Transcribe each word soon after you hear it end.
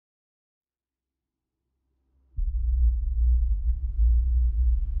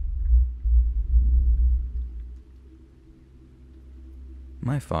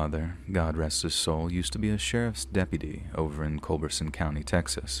My father, God rest his soul, used to be a sheriff's deputy over in Culberson County,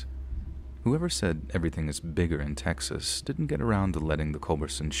 Texas. Whoever said everything is bigger in Texas didn't get around to letting the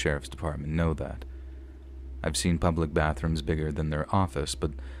Culberson Sheriff's Department know that. I've seen public bathrooms bigger than their office,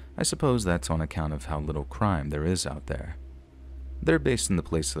 but I suppose that's on account of how little crime there is out there. They're based in the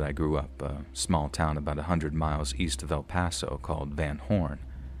place that I grew up, a small town about 100 miles east of El Paso called Van Horn.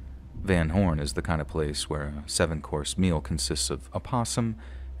 Van Horn is the kind of place where a 7-course meal consists of a possum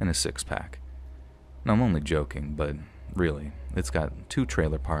and a six-pack. Now, I'm only joking, but really, it's got 2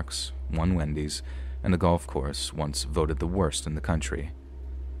 trailer parks, 1 Wendy's, and a golf course once voted the worst in the country.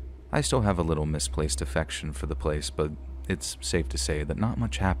 I still have a little misplaced affection for the place, but it's safe to say that not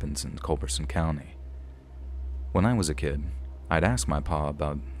much happens in Culberson County. When I was a kid, I'd ask my pa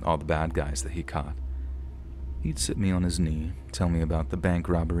about all the bad guys that he caught. He'd sit me on his knee, tell me about the bank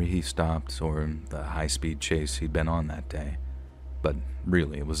robbery he stopped or the high-speed chase he'd been on that day. But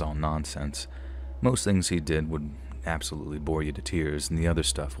really, it was all nonsense. Most things he did would absolutely bore you to tears, and the other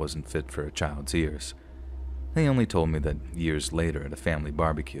stuff wasn't fit for a child's ears. They only told me that years later at a family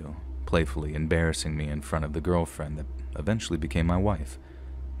barbecue, playfully embarrassing me in front of the girlfriend that eventually became my wife.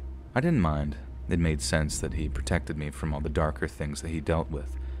 I didn't mind. It made sense that he protected me from all the darker things that he dealt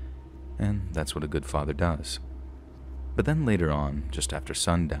with, and that's what a good father does. But then later on, just after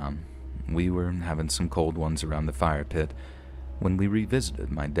sundown, we were having some cold ones around the fire pit when we revisited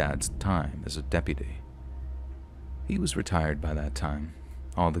my dad's time as a deputy. He was retired by that time.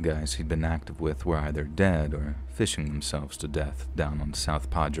 All the guys he'd been active with were either dead or fishing themselves to death down on South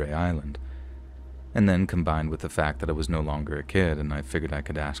Padre Island. And then combined with the fact that I was no longer a kid, and I figured I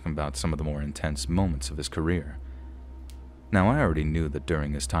could ask him about some of the more intense moments of his career. Now, I already knew that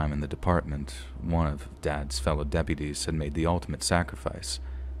during his time in the department, one of Dad's fellow deputies had made the ultimate sacrifice.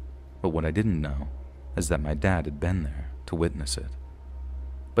 But what I didn't know is that my dad had been there to witness it.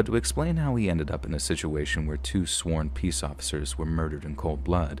 But to explain how he ended up in a situation where 2 sworn peace officers were murdered in cold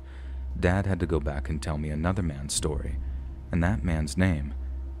blood, Dad had to go back and tell me another man's story, and that man's name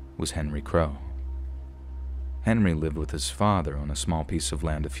was Henry Crow. Henry lived with his father on a small piece of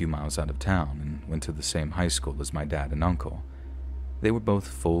land a few miles out of town and went to the same high school as my dad and uncle. They were both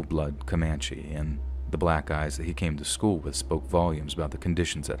full-blood Comanche, and the black eyes that he came to school with spoke volumes about the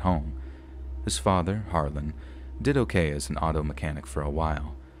conditions at home. His father, Harlan, did okay as an auto mechanic for a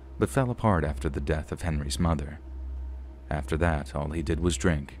while, but fell apart after the death of Henry's mother. After that, all he did was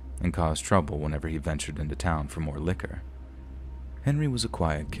drink and cause trouble whenever he ventured into town for more liquor. Henry was a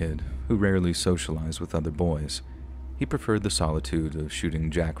quiet kid who rarely socialized with other boys. He preferred the solitude of shooting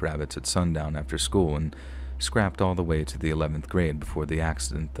jackrabbits at sundown after school and scrapped all the way to the 11th grade before the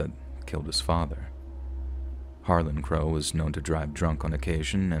accident that killed his father. Harlan Crow was known to drive drunk on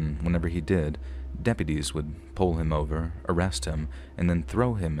occasion, and whenever he did, deputies would pull him over, arrest him, and then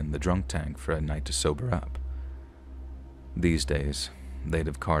throw him in the drunk tank for a night to sober up. These days, they'd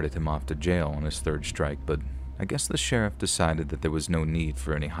have carted him off to jail on his 3rd strike, but I guess the sheriff decided that there was no need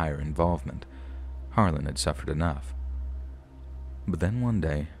for any higher involvement. Harlan had suffered enough. But then one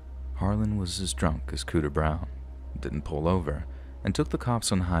day, Harlan was as drunk as Cooter Brown, didn't pull over, and took the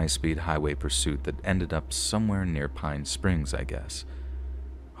cops on high-speed highway pursuit that ended up somewhere near Pine Springs, I guess.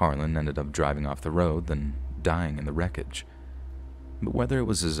 Harlan ended up driving off the road, then dying in the wreckage. But whether it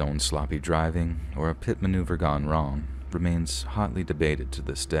was his own sloppy driving or a pit maneuver gone wrong remains hotly debated to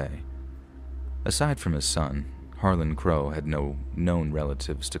this day. Aside from his son, Harlan Crow had no known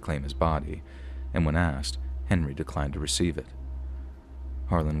relatives to claim his body, and when asked, Henry declined to receive it.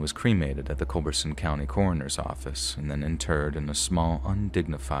 Harlan was cremated at the Culberson County Coroner's Office and then interred in a small,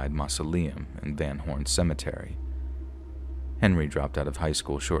 undignified mausoleum in Van Horn Cemetery. Henry dropped out of high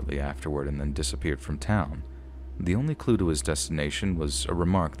school shortly afterward and then disappeared from town. The only clue to his destination was a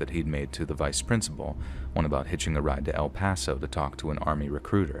remark that he'd made to the vice principal, one about hitching a ride to El Paso to talk to an Army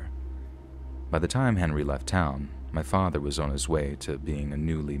recruiter. By the time Henry left town, my father was on his way to being a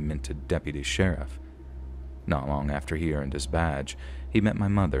newly minted deputy sheriff. Not long after he earned his badge, he met my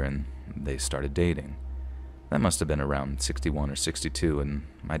mother and they started dating. That must have been around 61 or 62, and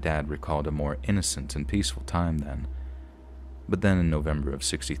my dad recalled a more innocent and peaceful time then. But then in November of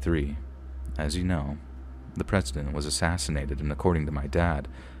 63, as you know, the president was assassinated, and according to my dad,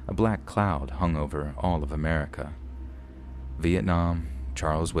 a black cloud hung over all of America. Vietnam,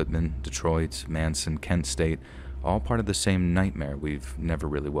 Charles Whitman, Detroit, Manson, Kent State, all part of the same nightmare we've never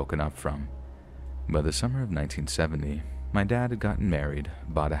really woken up from. By the summer of 1970, my dad had gotten married,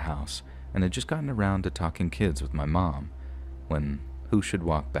 bought a house, and had just gotten around to talking kids with my mom, when who should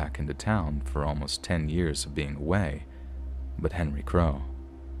walk back into town for almost 10 years of being away but Henry Crow.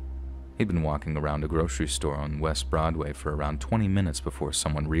 He'd been walking around a grocery store on West Broadway for around 20 minutes before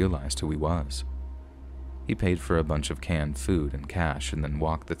someone realized who he was. He paid for a bunch of canned food and cash and then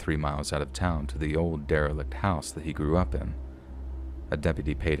walked the 3 miles out of town to the old derelict house that he grew up in. A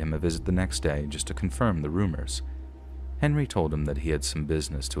deputy paid him a visit the next day just to confirm the rumors. Henry told him that he had some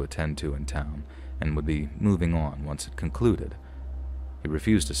business to attend to in town and would be moving on once it concluded. He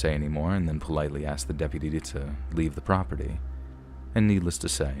refused to say any more and then politely asked the deputy to leave the property. And needless to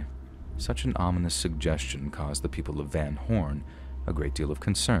say, such an ominous suggestion caused the people of Van Horn a great deal of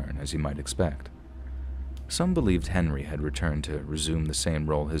concern, as you might expect. Some believed Henry had returned to resume the same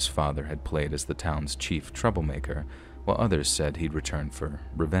role his father had played as the town's chief troublemaker, while others said he'd returned for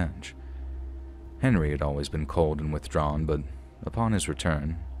revenge. Henry had always been cold and withdrawn, but upon his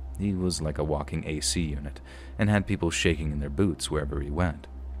return, he was like a walking AC unit and had people shaking in their boots wherever he went.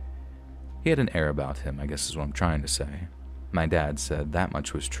 He had an air about him, I guess is what I'm trying to say. My dad said that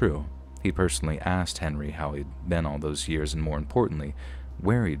much was true. He personally asked Henry how he'd been all those years and, more importantly,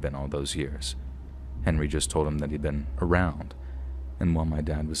 where he'd been all those years. Henry just told him that he'd been around, and while my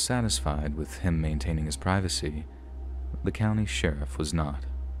dad was satisfied with him maintaining his privacy, the county sheriff was not.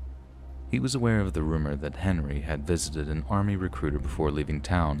 He was aware of the rumor that Henry had visited an army recruiter before leaving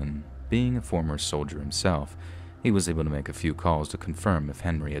town, and being a former soldier himself, he was able to make a few calls to confirm if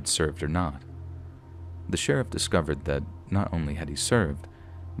Henry had served or not. The sheriff discovered that not only had he served,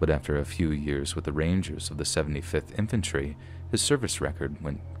 but after a few years with the Rangers of the 75th Infantry, his service record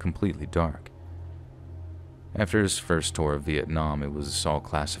went completely dark. After his first tour of Vietnam, it was all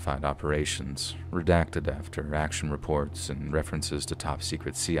classified operations, redacted after action reports and references to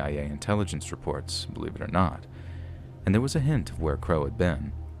top-secret CIA intelligence reports, believe it or not. And there was a hint of where Crow had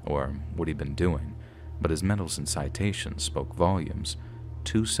been, or what he'd been doing, but his medals and citations spoke volumes: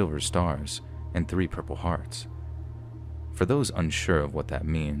 2 silver stars and 3 Purple Hearts. For those unsure of what that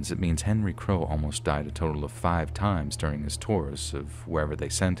means, it means Henry Crow almost died a total of 5 times during his tours of wherever they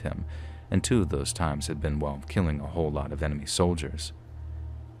sent him, and 2 of those times had been while killing a whole lot of enemy soldiers.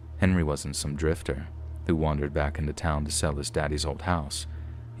 Henry wasn't some drifter who wandered back into town to sell his daddy's old house.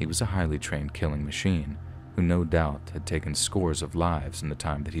 He was a highly trained killing machine who no doubt had taken scores of lives in the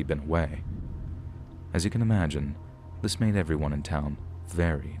time that he'd been away. As you can imagine, this made everyone in town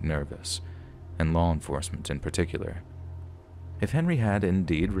very nervous, and law enforcement in particular. If Henry had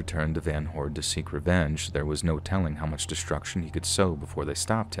indeed returned to Van Horn to seek revenge, there was no telling how much destruction he could sow before they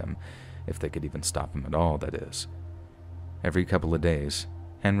stopped him, if they could even stop him at all, that is. Every couple of days,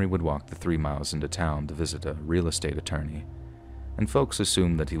 Henry would walk the 3 miles into town to visit a real estate attorney, and folks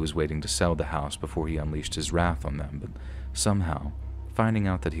assumed that he was waiting to sell the house before he unleashed his wrath on them, but somehow, finding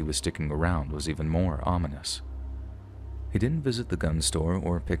out that he was sticking around was even more ominous. He didn't visit the gun store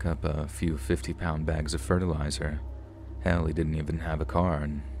or pick up a few 50-pound bags of fertilizer. Hell, he didn't even have a car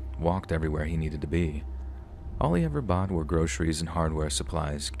and walked everywhere he needed to be. All he ever bought were groceries and hardware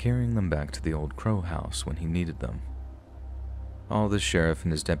supplies, carrying them back to the old Crow house when he needed them. All the sheriff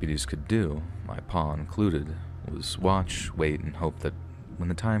and his deputies could do, my pa included, was watch, wait, and hope that when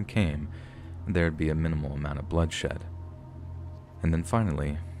the time came, there'd be a minimal amount of bloodshed. And then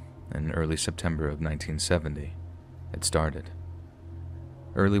finally, in early September of 1970, it started.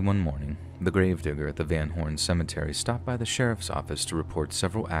 Early one morning, the gravedigger at the Van Horn Cemetery stopped by the sheriff's office to report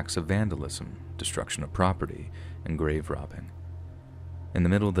several acts of vandalism, destruction of property, and grave robbing. In the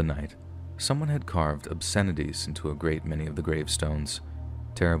middle of the night, someone had carved obscenities into a great many of the gravestones.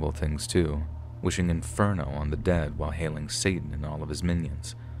 Terrible things, too, wishing inferno on the dead while hailing Satan and all of his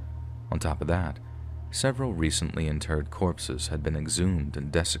minions. On top of that, several recently interred corpses had been exhumed and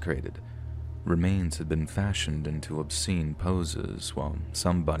desecrated. Remains had been fashioned into obscene poses, while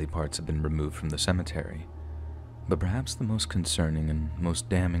some body parts had been removed from the cemetery. But perhaps the most concerning and most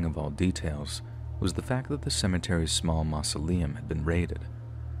damning of all details was the fact that the cemetery's small mausoleum had been raided.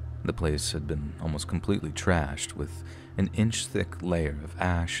 The place had been almost completely trashed, with an inch-thick layer of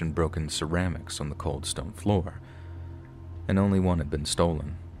ash and broken ceramics on the cold stone floor. And only one had been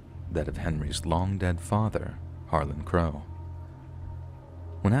stolen, that of Henry's long-dead father, Harlan Crow.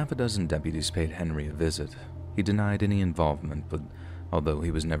 When half a dozen deputies paid Henry a visit, he denied any involvement, but although he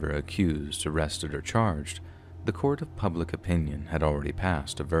was never accused, arrested, or charged, the court of public opinion had already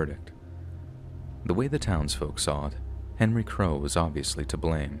passed a verdict. The way the townsfolk saw it, Henry Crow was obviously to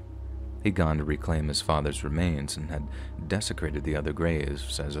blame. He'd gone to reclaim his father's remains and had desecrated the other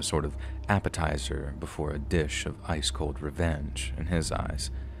graves as a sort of appetizer before a dish of ice-cold revenge, in his eyes.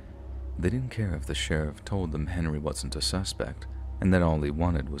 They didn't care if the sheriff told them Henry wasn't a suspect, and that all he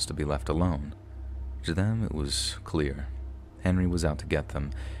wanted was to be left alone. To them, it was clear. Henry was out to get them,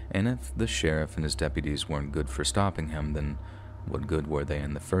 and if the sheriff and his deputies weren't good for stopping him, then What good were they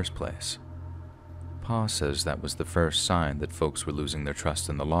in the first place? Pa says that was the first sign that folks were losing their trust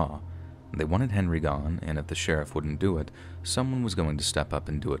in the law. They wanted Henry gone, and if the sheriff wouldn't do it, someone was going to step up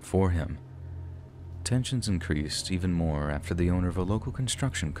and do it for him. Tensions increased even more after the owner of a local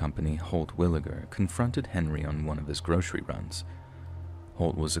construction company, Holt Williger, confronted Henry on one of his grocery runs.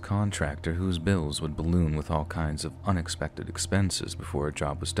 Holt was a contractor whose bills would balloon with all kinds of unexpected expenses before a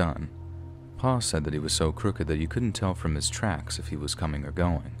job was done. Pa said that he was so crooked that you couldn't tell from his tracks if he was coming or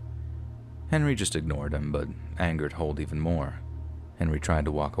going. Henry just ignored him, but angered Holt even more. Henry tried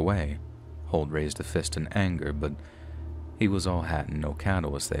to walk away. Holt raised a fist in anger, but he was all hat and no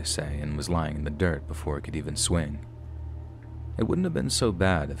cattle, as they say, and was lying in the dirt before he could even swing. It wouldn't have been so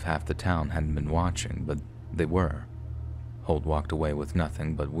bad if half the town hadn't been watching, but they were. Holt walked away with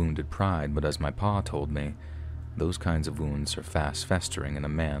nothing but wounded pride, but as my pa told me, those kinds of wounds are fast festering in a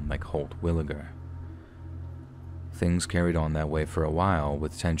man like Holt Williger. Things carried on that way for a while,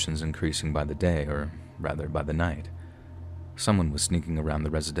 with tensions increasing by the day, or rather by the night. Someone was sneaking around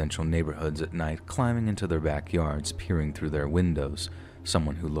the residential neighborhoods at night, climbing into their backyards, peering through their windows,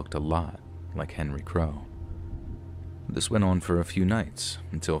 someone who looked a lot like Henry Crow. This went on for a few nights,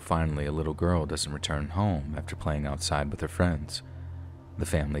 until finally a little girl doesn't return home after playing outside with her friends. The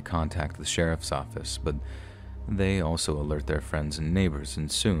family contacted the sheriff's office, but they also alert their friends and neighbors,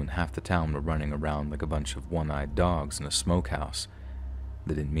 and soon half the town were running around like a bunch of one-eyed dogs in a smokehouse.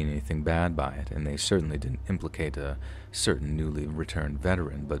 They didn't mean anything bad by it, and they certainly didn't implicate a certain newly returned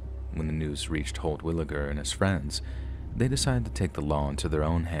veteran, but when the news reached Holt Williger and his friends, they decided to take the law into their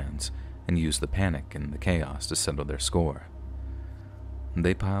own hands and use the panic and the chaos to settle their score.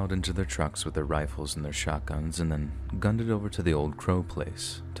 They piled into their trucks with their rifles and their shotguns and then gunned it over to the old Crow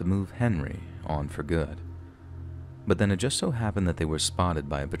place to move Henry on for good. But then it just so happened that they were spotted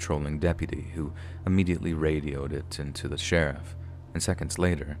by a patrolling deputy who immediately radioed it into the sheriff, and seconds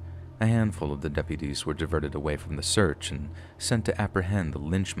later, a handful of the deputies were diverted away from the search and sent to apprehend the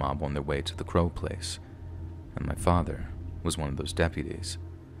lynch mob on their way to the Crow place, and my father was one of those deputies.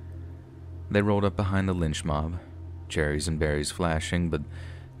 They rolled up behind the lynch mob, cherries and berries flashing, but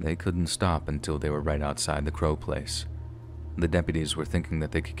they couldn't stop until they were right outside the Crow place. The deputies were thinking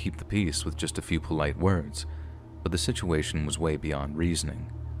that they could keep the peace with just a few polite words, but the situation was way beyond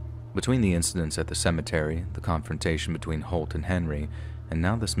reasoning. Between the incidents at the cemetery, the confrontation between Holt and Henry, and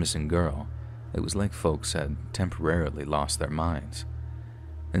now this missing girl, it was like folks had temporarily lost their minds.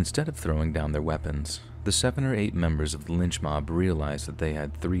 Instead of throwing down their weapons, the 7 or 8 members of the lynch mob realized that they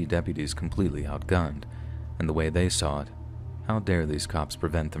had 3 deputies completely outgunned, and the way they saw it, how dare these cops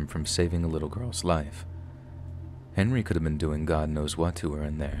prevent them from saving a little girl's life? Henry could have been doing God knows what to her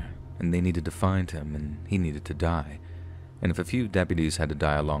in there, and they needed to find him, and he needed to die. And if a few deputies had to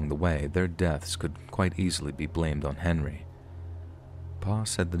die along the way, their deaths could quite easily be blamed on Henry. Pa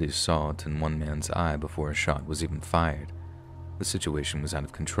said that he saw it in one man's eye before a shot was even fired. The situation was out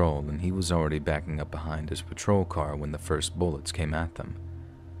of control, and he was already backing up behind his patrol car when the first bullets came at them.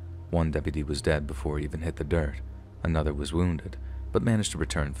 One deputy was dead before he even hit the dirt. Another was wounded, but managed to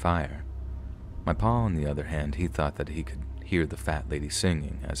return fire. My pa, on the other hand, he thought that he could hear the fat lady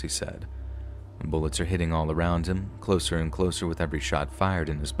singing, as he said. Bullets are hitting all around him, closer and closer with every shot fired,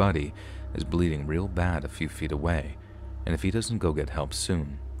 and his buddy is bleeding real bad a few feet away, and if he doesn't go get help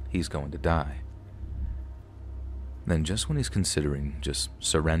soon, he's going to die. Then just when he's considering just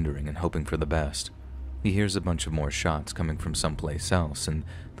surrendering and hoping for the best, he hears a bunch of more shots coming from someplace else, and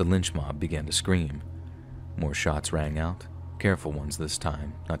the lynch mob began to scream. More shots rang out, careful ones this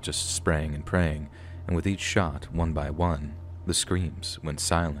time, not just spraying and praying, and with each shot, one by one, the screams went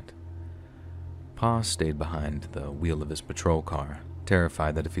silent. Pa stayed behind the wheel of his patrol car,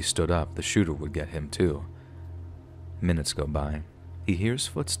 terrified that if he stood up, the shooter would get him too. Minutes go by. He hears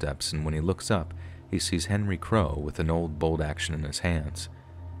footsteps, and when he looks up, he sees Henry Crow with an old bolt-action in his hands.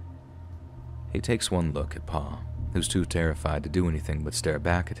 He takes one look at Pa, who's too terrified to do anything but stare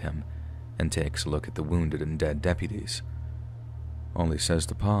back at him, and takes a look at the wounded and dead deputies. All he says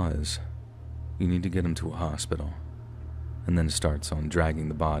to Pa is, "You need to get him to a hospital," and then starts on dragging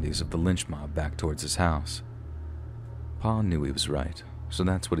the bodies of the lynch mob back towards his house. Pa knew he was right, so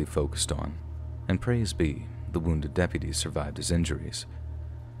that's what he focused on, and praise be, the wounded deputies survived his injuries.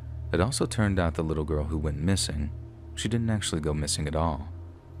 It also turned out the little girl who went missing, she didn't actually go missing at all.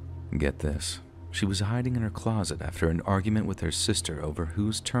 Get this, she was hiding in her closet after an argument with her sister over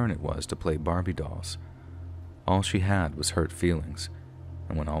whose turn it was to play Barbie dolls. All she had was hurt feelings,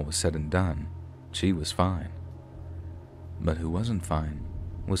 and when all was said and done, she was fine. But who wasn't fine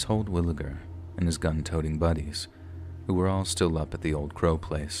was Holt Williger and his gun-toting buddies, who were all still up at the old Crow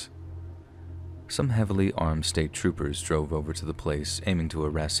place. Some heavily armed state troopers drove over to the place, aiming to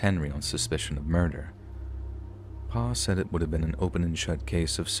arrest Henry on suspicion of murder. Pa said it would have been an open and shut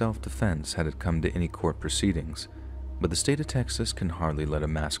case of self-defense had it come to any court proceedings, but the state of Texas can hardly let a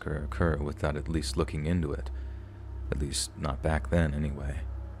massacre occur without at least looking into it. At least not back then, anyway.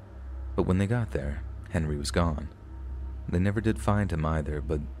 But when they got there, Henry was gone. They never did find him either,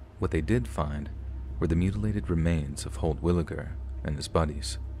 but what they did find were the mutilated remains of Holt Williger and his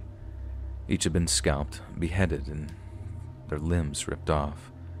buddies. Each had been scalped, beheaded, and their limbs ripped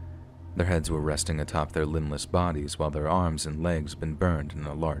off. Their heads were resting atop their limbless bodies while their arms and legs had been burned in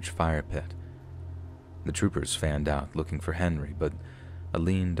a large fire pit. The troopers fanned out looking for Henry, but a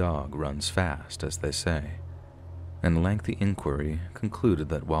lean dog runs fast, as they say, and a lengthy inquiry concluded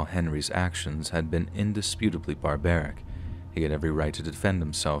that while Henry's actions had been indisputably barbaric, he had every right to defend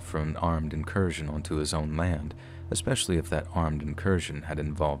himself from an armed incursion onto his own land, especially if that armed incursion had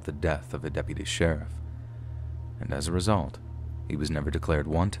involved the death of a deputy sheriff. And as a result, he was never declared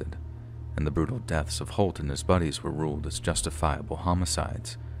wanted, and the brutal deaths of Holt and his buddies were ruled as justifiable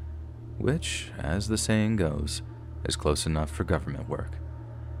homicides, which, as the saying goes, is close enough for government work.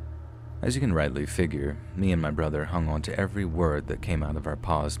 As you can rightly figure, me and my brother hung on to every word that came out of our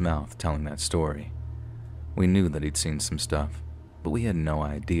pa's mouth telling that story. We knew that he'd seen some stuff, but we had no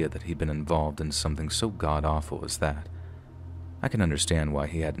idea that he'd been involved in something so god-awful as that. I can understand why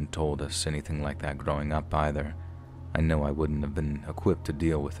he hadn't told us anything like that growing up either. I know I wouldn't have been equipped to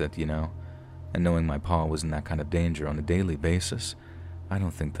deal with it, and knowing my pa was in that kind of danger on a daily basis, I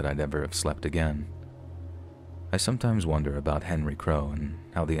don't think that I'd ever have slept again. I sometimes wonder about Henry Crow and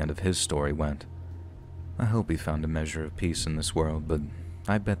how the end of his story went. I hope he found a measure of peace in this world, but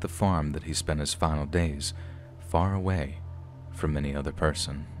I bet the farm that he spent his final days far away from any other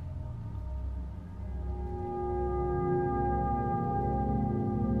person.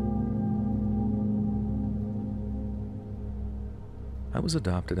 I was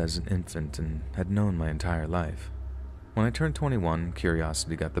adopted as an infant and had known my entire life. When I turned 21,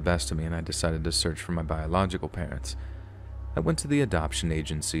 curiosity got the best of me and I decided to search for my biological parents. I went to the adoption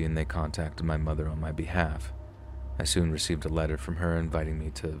agency and they contacted my mother on my behalf. I soon received a letter from her inviting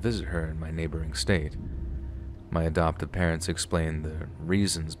me to visit her in my neighboring state. My adoptive parents explained the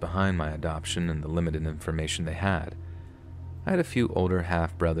reasons behind my adoption and the limited information they had. I had a few older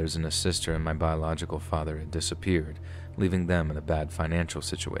half-brothers and a sister, and my biological father had disappeared, leaving them in a bad financial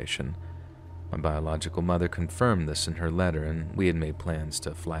situation. My biological mother confirmed this in her letter, and we had made plans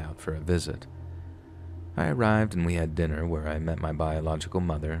to fly out for a visit. I arrived and we had dinner where I met my biological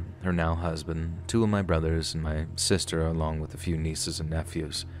mother, her now husband, two of my brothers, and my sister, along with a few nieces and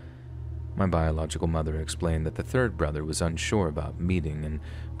nephews. My biological mother explained that the third brother was unsure about meeting and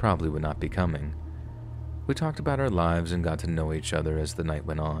probably would not be coming. We talked about our lives and got to know each other as the night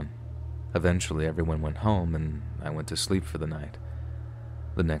went on. Eventually, everyone went home and I went to sleep for the night.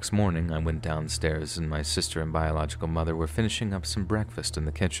 The next morning, I went downstairs and my sister and biological mother were finishing up some breakfast in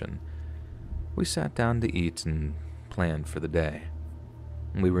the kitchen. We sat down to eat and planned for the day.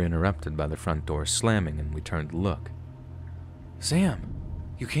 We were interrupted by the front door slamming and we turned to look. "Sam,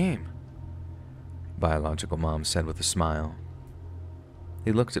 you came," biological mom said with a smile.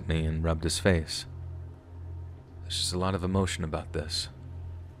 He looked at me and rubbed his face. "There's just a lot of emotion about this,"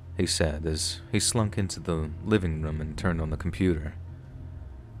 he said as he slunk into the living room and turned on the computer.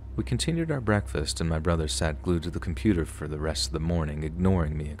 We continued our breakfast and my brother sat glued to the computer for the rest of the morning,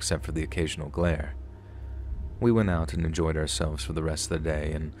 ignoring me except for the occasional glare. We went out and enjoyed ourselves for the rest of the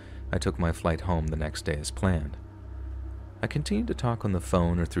day, and I took my flight home the next day as planned. I continued to talk on the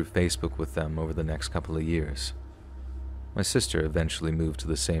phone or through Facebook with them over the next couple of years. My sister eventually moved to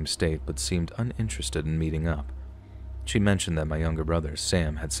the same state but seemed uninterested in meeting up. She mentioned that my younger brother,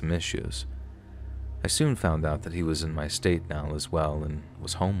 Sam, had some issues. I soon found out that he was in my state now as well and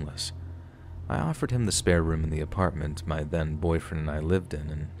was homeless. I offered him the spare room in the apartment my then boyfriend and I lived in,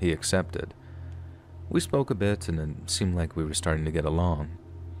 and he accepted. We spoke a bit and it seemed like we were starting to get along.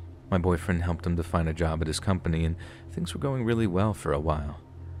 My boyfriend helped him to find a job at his company and things were going really well for a while.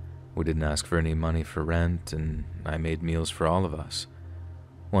 We didn't ask for any money for rent and I made meals for all of us.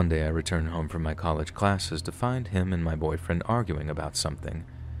 One day I returned home from my college classes to find him and my boyfriend arguing about something.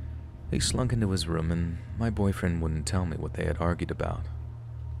 He slunk into his room and my boyfriend wouldn't tell me what they had argued about.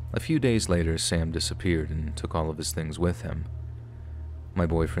 A few days later, Sam disappeared and took all of his things with him. My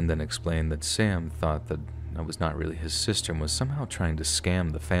boyfriend then explained that Sam thought that I was not really his sister and was somehow trying to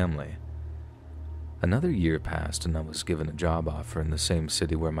scam the family. Another year passed and I was given a job offer in the same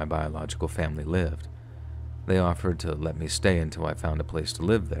city where my biological family lived. They offered to let me stay until I found a place to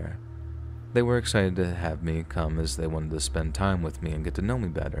live there. They were excited to have me come as they wanted to spend time with me and get to know me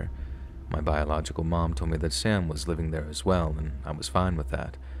better. My biological mom told me that Sam was living there as well, and I was fine with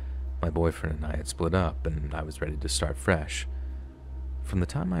that. My boyfriend and I had split up, and I was ready to start fresh. From the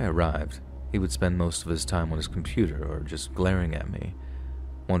time I arrived, he would spend most of his time on his computer or just glaring at me.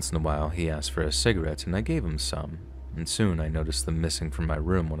 Once in a while, he asked for a cigarette, and I gave him some, and soon I noticed them missing from my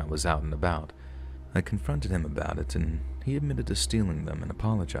room when I was out and about. I confronted him about it, and he admitted to stealing them and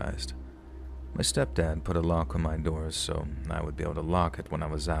apologized. My stepdad put a lock on my doors so I would be able to lock it when I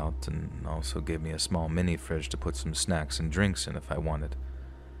was out, and also gave me a small mini fridge to put some snacks and drinks in if I wanted.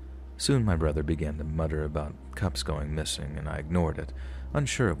 Soon my brother began to mutter about cups going missing, and I ignored it,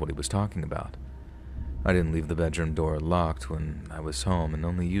 unsure of what he was talking about. I didn't leave the bedroom door locked when I was home and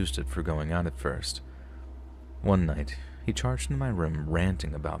only used it for going out at first. One night, he charged into my room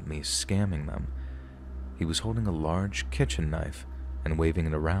ranting about me scamming them. He was holding a large kitchen knife and waving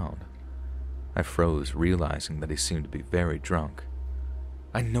it around. I froze, realizing that he seemed to be very drunk.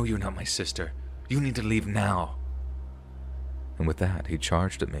 "I know you're not my sister. You need to leave now." And with that, he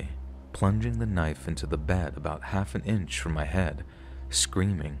charged at me, plunging the knife into the bed about half an inch from my head,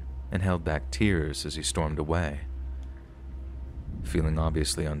 screaming, and held back tears as he stormed away. Feeling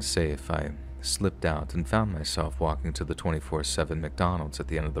obviously unsafe, I slipped out and found myself walking to the 24/7 McDonald's at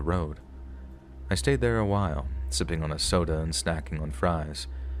the end of the road. I stayed there a while, sipping on a soda and snacking on fries,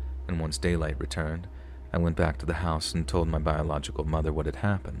 and once daylight returned, I went back to the house and told my biological mother what had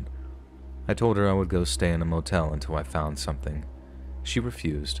happened. I told her I would go stay in a motel until I found something. She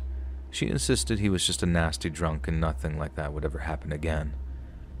refused. She insisted he was just a nasty drunk and nothing like that would ever happen again.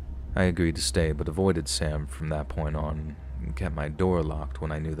 I agreed to stay but avoided Sam from that point on and kept my door locked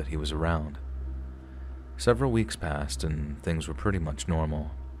when I knew that he was around. Several weeks passed and things were pretty much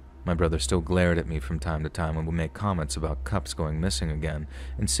normal. My brother still glared at me from time to time and would make comments about cups going missing again,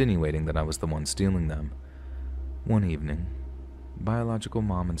 insinuating that I was the one stealing them. One evening, biological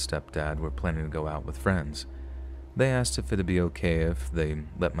mom and stepdad were planning to go out with friends. They asked if it'd be okay if they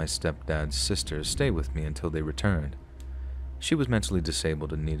let my stepdad's sister stay with me until they returned. She was mentally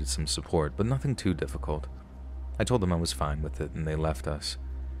disabled and needed some support, but nothing too difficult. I told them I was fine with it, and they left us.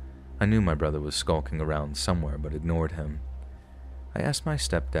 I knew my brother was skulking around somewhere, but ignored him. I asked my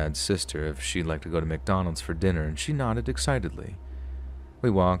stepdad's sister if she'd like to go to McDonald's for dinner, and she nodded excitedly. We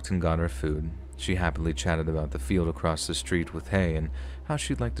walked and got our food. She happily chatted about the field across the street with hay and how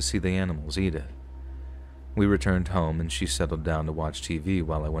she'd like to see the animals eat it. We returned home, and she settled down to watch TV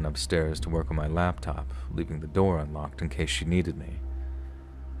while I went upstairs to work on my laptop, leaving the door unlocked in case she needed me.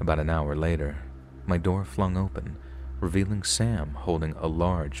 About an hour later, my door flung open, revealing Sam holding a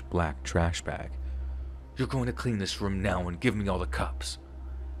large black trash bag. "You're going to clean this room now and give me all the cups,"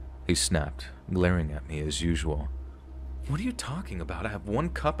 he snapped, glaring at me as usual. "What are you talking about? I have one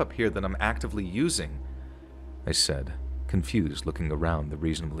cup up here that I'm actively using," I said, confused, looking around the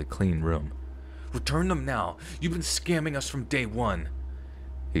reasonably clean room. "Return them now. You've been scamming us from day one,"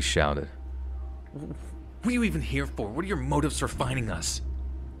 he shouted. "What are you even here for? What are your motives for finding us?"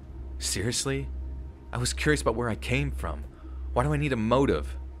 "Seriously? I was curious about where I came from. Why do I need a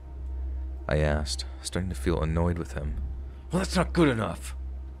motive?" I asked, starting to feel annoyed with him. "Well, that's not good enough."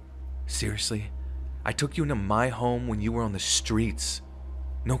 "Seriously? I took you into my home when you were on the streets.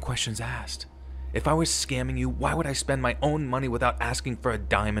 No questions asked. If I was scamming you, why would I spend my own money without asking for a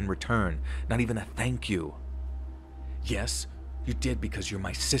dime in return? Not even a thank you." "Yes, you did because you're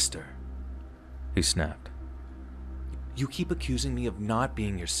my sister," he snapped. "You keep accusing me of not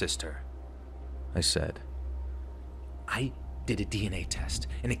being your sister," I said. "I did a DNA test,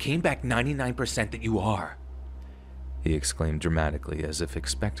 and it came back 99% that you are," he exclaimed dramatically, as if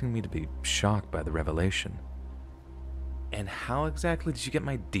expecting me to be shocked by the revelation. "And how exactly did you get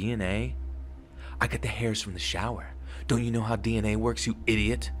my DNA?" "I got the hairs from the shower. Don't you know how DNA works, you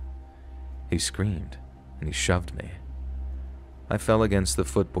idiot?" He screamed, and he shoved me. I fell against the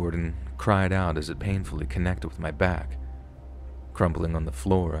footboard and cried out as it painfully connected with my back. Crumpling on the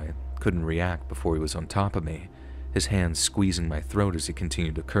floor, I couldn't react before he was on top of me, his hands squeezing my throat as he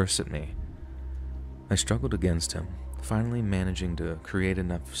continued to curse at me. I struggled against him, finally managing to create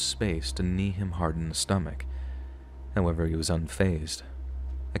enough space to knee him hard in the stomach. However, he was unfazed.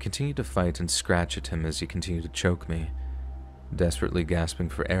 I continued to fight and scratch at him as he continued to choke me. Desperately gasping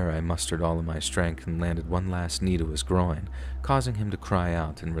for air, I mustered all of my strength and landed one last knee to his groin, causing him to cry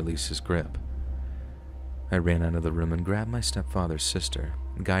out and release his grip. I ran out of the room and grabbed my stepfather's sister,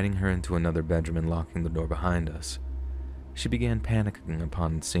 guiding her into another bedroom and locking the door behind us. She began panicking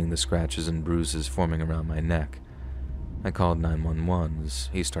upon seeing the scratches and bruises forming around my neck. I called 911 as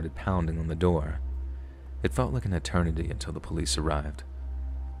he started pounding on the door. It felt like an eternity until the police arrived.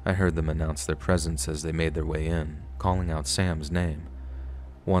 I heard them announce their presence as they made their way in, calling out Sam's name.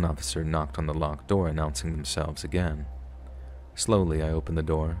 One officer knocked on the locked door, announcing themselves again. Slowly, I opened the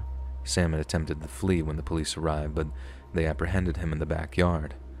door. Sam had attempted to flee when the police arrived, but they apprehended him in the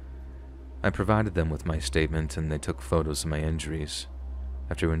backyard. I provided them with my statement, and they took photos of my injuries.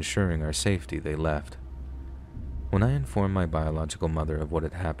 After ensuring our safety, they left. When I informed my biological mother of what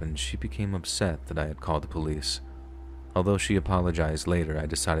had happened, she became upset that I had called the police. Although she apologized later, I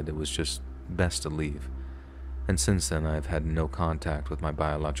decided it was just best to leave. And since then, I have had no contact with my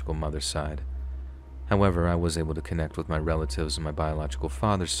biological mother's side. However, I was able to connect with my relatives on my biological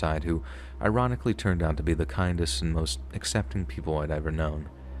father's side, who ironically turned out to be the kindest and most accepting people I'd ever known.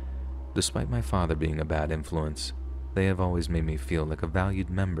 Despite my father being a bad influence, they have always made me feel like a valued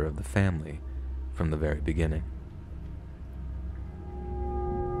member of the family from the very beginning.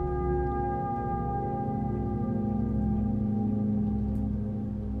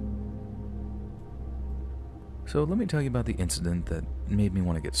 So let me tell you about the incident that made me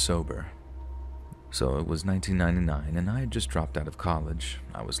want to get sober. So it was 1999, and I had just dropped out of college.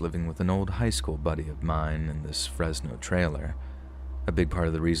 I was living with an old high school buddy of mine in this Fresno trailer. A big part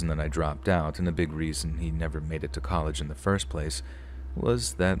of the reason that I dropped out, and a big reason he never made it to college in the first place,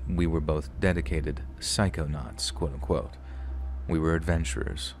 was that we were both dedicated psychonauts, quote-unquote. We were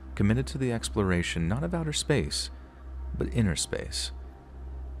adventurers, committed to the exploration not of outer space, but inner space.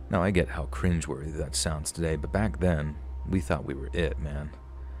 Now, I get how cringeworthy that sounds today, but back then, we thought we were it, man.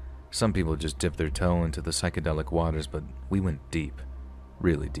 Some people just dipped their toe into the psychedelic waters, but we went deep,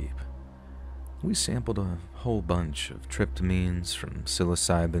 really deep. We sampled a whole bunch of tryptamines, from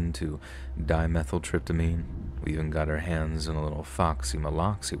psilocybin to dimethyltryptamine. We even got our hands on a little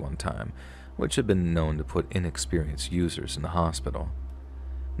foxy-maloxy one time, which had been known to put inexperienced users in the hospital.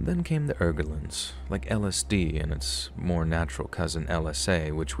 Then came the ergolins, like LSD and its more natural cousin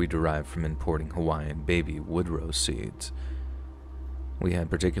LSA, which we derived from importing Hawaiian baby woodrose seeds. We had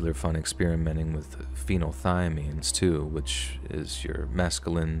particular fun experimenting with phenothiamines too, which is your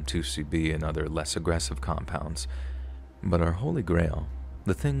mescaline, 2CB, and other less aggressive compounds. But our holy grail,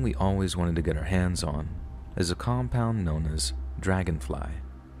 the thing we always wanted to get our hands on, is a compound known as dragonfly.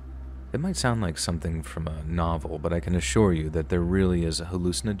 It might sound like something from a novel, but I can assure you that there really is a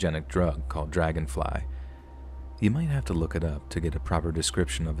hallucinogenic drug called dragonfly. You might have to look it up to get a proper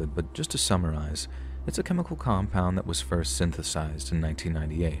description of it, but just to summarize, it's a chemical compound that was first synthesized in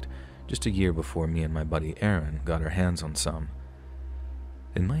 1998, just a year before me and my buddy Aaron got our hands on some.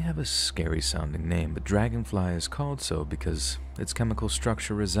 It might have a scary-sounding name, but dragonfly is called so because its chemical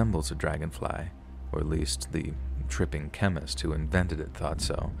structure resembles a dragonfly, or at least the tripping chemist who invented it thought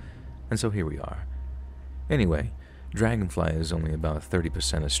so. And so here we are. Anyway, dragonfly is only about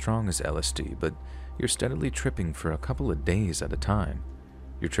 30% as strong as LSD, but you're steadily tripping for a couple of days at a time.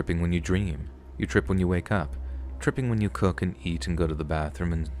 You're tripping when you dream. You trip when you wake up. Tripping when you cook and eat and go to the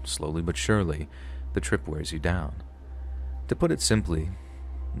bathroom, and slowly but surely, the trip wears you down. To put it simply,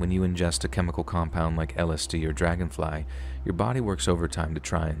 when you ingest a chemical compound like LSD or dragonfly, your body works overtime to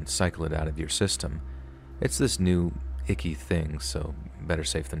try and cycle it out of your system. It's this new icky thing, so better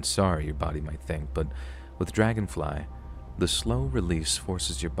safe than sorry, your body might think, but with dragonfly, the slow release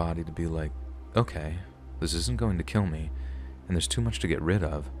forces your body to be like, okay, this isn't going to kill me, and there's too much to get rid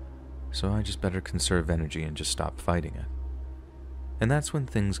of, so I just better conserve energy and just stop fighting it. And that's when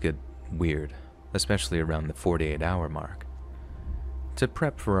things get weird, especially around the 48-hour mark. To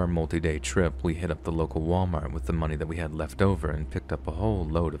prep for our multi-day trip, we hit up the local Walmart with the money that we had left over and picked up a whole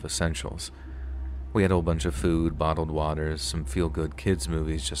load of essentials. We had a whole bunch of food, bottled waters, some feel-good kids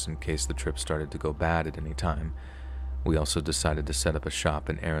movies just in case the trip started to go bad at any time. We also decided to set up a shop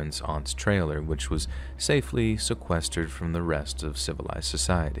in Aaron's aunt's trailer, which was safely sequestered from the rest of civilized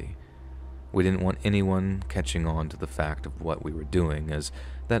society. We didn't want anyone catching on to the fact of what we were doing, as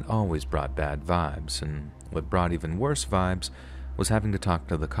that always brought bad vibes, and what brought even worse vibes was having to talk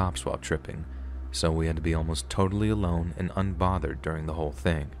to the cops while tripping, so we had to be almost totally alone and unbothered during the whole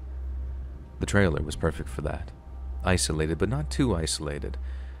thing. The trailer was perfect for that. Isolated, but not too isolated.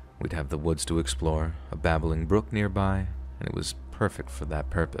 We'd have the woods to explore, a babbling brook nearby, and it was perfect for that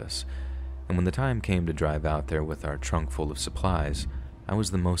purpose. And when the time came to drive out there with our trunk full of supplies, I was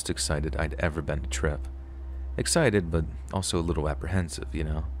the most excited I'd ever been to trip. Excited, but also a little apprehensive, you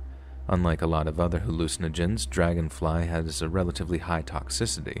know? Unlike a lot of other hallucinogens, dragonfly has a relatively high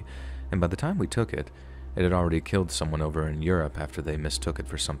toxicity, and by the time we took it, it had already killed someone over in Europe after they mistook it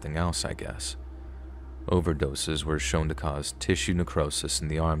for something else, I guess. Overdoses were shown to cause tissue necrosis in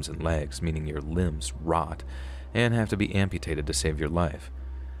the arms and legs, meaning your limbs rot and have to be amputated to save your life.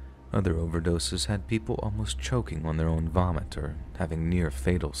 Other overdoses had people almost choking on their own vomit or having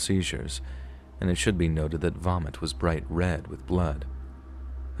near-fatal seizures, and it should be noted that vomit was bright red with blood.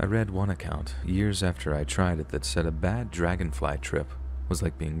 I read one account years after I tried it that said a bad dragonfly trip was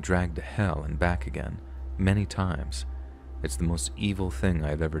like being dragged to hell and back again, many times. It's the most evil thing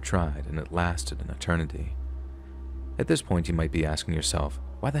I've ever tried, and it lasted an eternity. At this point, you might be asking yourself,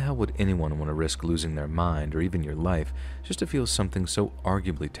 why the hell would anyone want to risk losing their mind or even your life just to feel something so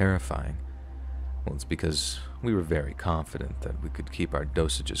arguably terrifying? Well, it's because we were very confident that we could keep our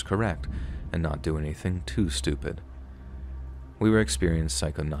dosages correct and not do anything too stupid. We were experienced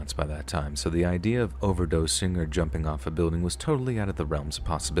psychonauts by that time, so the idea of overdosing or jumping off a building was totally out of the realms of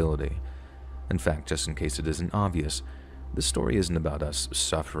possibility. In fact, just in case it isn't obvious, this story isn't about us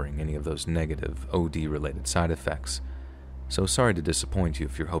suffering any of those negative OD-related side effects. So sorry to disappoint you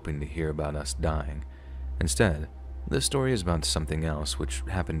if you're hoping to hear about us dying. Instead, this story is about something else which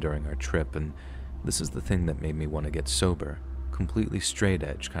happened during our trip, and this is the thing that made me want to get sober, completely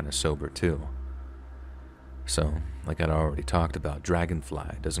straight-edge kind of sober too. So, like I'd already talked about,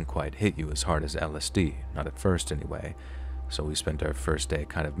 Dragonfly doesn't quite hit you as hard as LSD, not at first anyway, so we spent our first day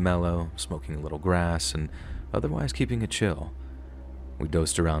kind of mellow, smoking a little grass, and otherwise keeping it chill. We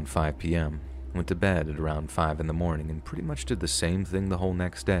dosed around 5 p.m., went to bed at around 5 in the morning, and pretty much did the same thing the whole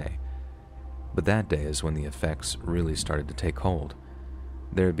next day. But that day is when the effects really started to take hold.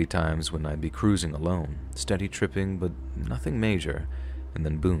 There'd be times when I'd be cruising alone, steady tripping, but nothing major, and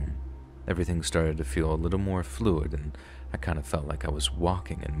then boom, everything started to feel a little more fluid, and I kind of felt like I was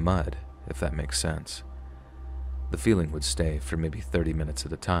walking in mud, if that makes sense. The feeling would stay for maybe 30 minutes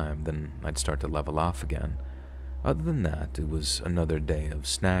at a time, then I'd start to level off again. Other than that, it was another day of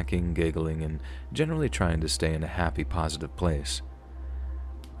snacking, giggling, and generally trying to stay in a happy, positive place.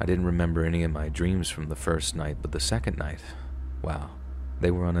 I didn't remember any of my dreams from the first night, but the second night, wow, they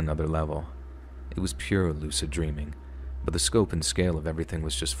were on another level. It was pure lucid dreaming, but the scope and scale of everything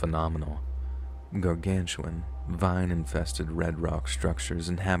was just phenomenal. Gargantuan, vine-infested red rock structures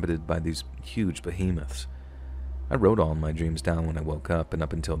inhabited by these huge behemoths. I wrote all my dreams down when I woke up, and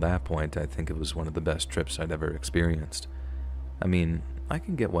up until that point, I think it was one of the best trips I'd ever experienced. I mean, I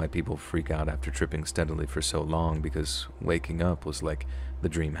can get why people freak out after tripping steadily for so long, because waking up was like the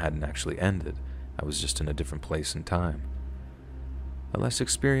dream hadn't actually ended. I was just in a different place and time. A less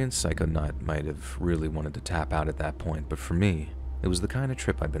experienced psychonaut might have really wanted to tap out at that point, but for me, it was the kind of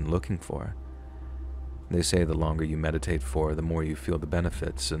trip I'd been looking for. They say the longer you meditate for, the more you feel the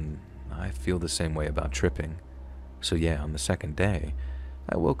benefits, and I feel the same way about tripping. So yeah, on the second day,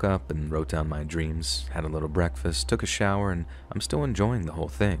 I woke up and wrote down my dreams, had a little breakfast, took a shower, and I'm still enjoying the whole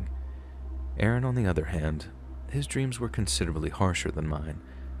thing. Aaron, on the other hand, his dreams were considerably harsher than mine,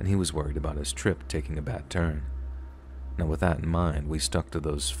 and he was worried about his trip taking a bad turn. Now with that in mind, we stuck to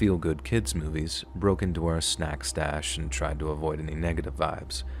those feel-good kids movies, broke into our snack stash, and tried to avoid any negative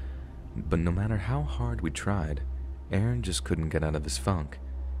vibes. But no matter how hard we tried, Aaron just couldn't get out of his funk.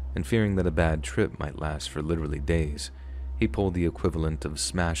 And fearing that a bad trip might last for literally days, he pulled the equivalent of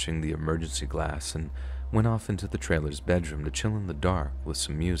smashing the emergency glass and went off into the trailer's bedroom to chill in the dark with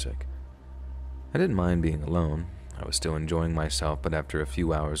some music. I didn't mind being alone. I was still enjoying myself, but after a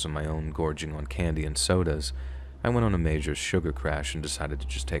few hours of my own gorging on candy and sodas, I went on a major sugar crash and decided to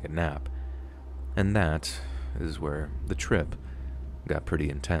just take a nap. And that is where the trip got pretty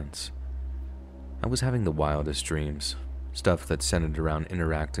intense. I was having the wildest dreams. Stuff that centered around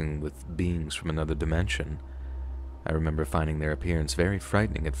interacting with beings from another dimension. I remember finding their appearance very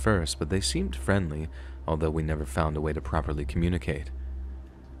frightening at first, but they seemed friendly, although we never found a way to properly communicate.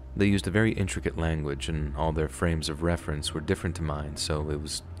 They used a very intricate language, and all their frames of reference were different to mine, so it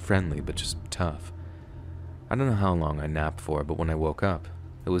was friendly but just tough. I don't know how long I napped for, but when I woke up,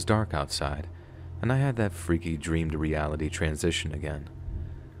 it was dark outside, and I had that freaky dream-to-reality transition again.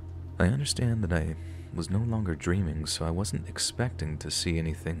 I understand that I was no longer dreaming, so I wasn't expecting to see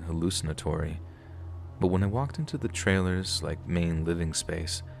anything hallucinatory. But when I walked into the trailer's, main living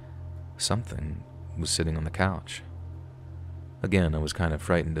space, something was sitting on the couch. Again, I was kind of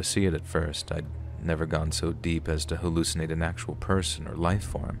frightened to see it at first. I'd never gone so deep as to hallucinate an actual person or life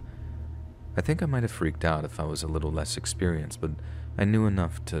form. I think I might have freaked out if I was a little less experienced, but I knew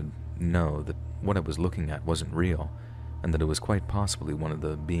enough to know that what I was looking at wasn't real, and that it was quite possibly one of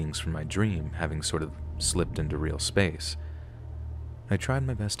the beings from my dream having sort of slipped into real space. I tried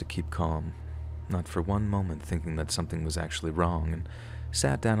my best to keep calm, not for one moment thinking that something was actually wrong, and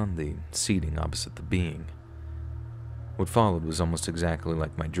sat down on the seating opposite the being. What followed was almost exactly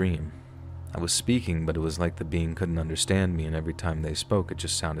like my dream. I was speaking, but it was like the being couldn't understand me, and every time they spoke it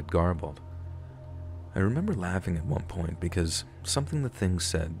just sounded garbled. I remember laughing at one point because something the thing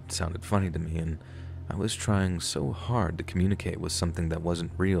said sounded funny to me, and I was trying so hard to communicate with something that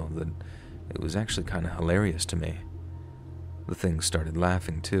wasn't real that it was actually kind of hilarious to me. The thing started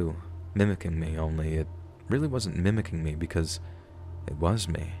laughing too, mimicking me, only it really wasn't mimicking me because it was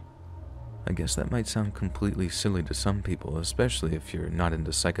me. I guess that might sound completely silly to some people, especially if you're not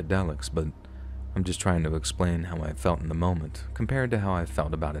into psychedelics, but I'm just trying to explain how I felt in the moment, compared to how I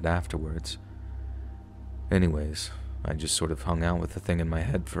felt about it afterwards. Anyways, I just sort of hung out with the thing in my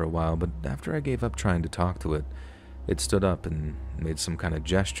head for a while, but after I gave up trying to talk to it, it stood up and made some kind of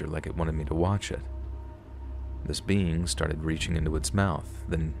gesture like it wanted me to watch it. This being started reaching into its mouth,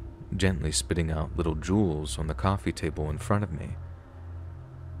 then gently spitting out little jewels on the coffee table in front of me.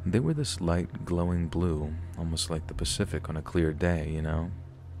 They were this light glowing blue, almost like the Pacific on a clear day, you know?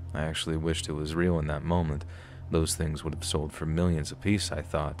 I actually wished it was real in that moment. Those things would have sold for millions apiece, I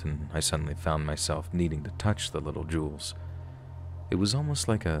thought, and I suddenly found myself needing to touch the little jewels. It was almost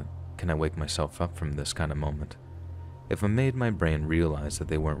like a can I wake myself up from this kind of moment. If I made my brain realize that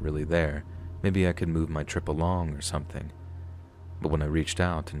they weren't really there, maybe I could move my trip along or something. But when I reached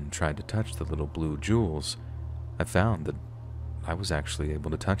out and tried to touch the little blue jewels, I found that I was actually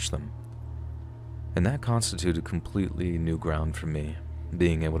able to touch them. And that constituted completely new ground for me,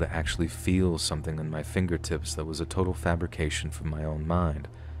 being able to actually feel something on my fingertips that was a total fabrication from my own mind.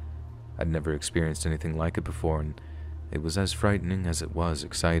 I'd never experienced anything like it before, and it was as frightening as it was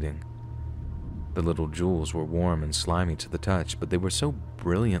exciting. The little jewels were warm and slimy to the touch, but they were so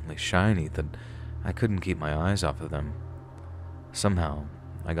brilliantly shiny that I couldn't keep my eyes off of them. Somehow,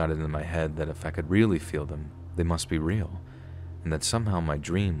 I got it in my head that if I could really feel them, they must be real, and that somehow my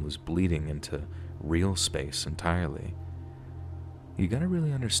dream was bleeding into real space entirely. You gotta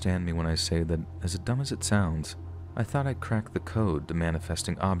really understand me when I say that, as dumb as it sounds, I thought I'd cracked the code to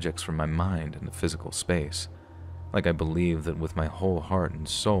manifesting objects from my mind into physical space. Like I believed that with my whole heart and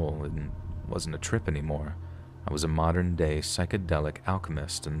soul, it wasn't a trip anymore. I was a modern-day psychedelic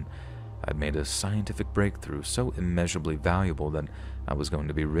alchemist, and I'd made a scientific breakthrough so immeasurably valuable that I was going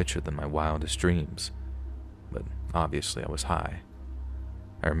to be richer than my wildest dreams. But obviously I was high.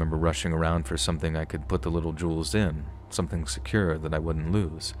 I remember rushing around for something I could put the little jewels in, something secure that I wouldn't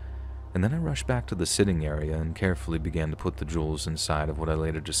lose, and then I rushed back to the sitting area and carefully began to put the jewels inside of what I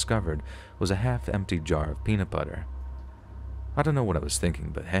later discovered was a half-empty jar of peanut butter. I don't know what I was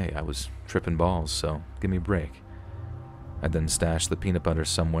thinking, but hey, I was tripping balls, so give me a break. I then stashed the peanut butter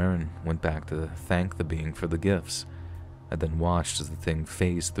somewhere and went back to thank the being for the gifts. I then watched as the thing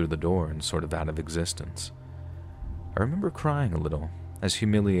phased through the door and sort of out of existence. I remember crying a little, as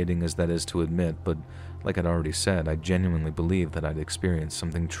humiliating as that is to admit, but like I'd already said, I genuinely believed that I'd experienced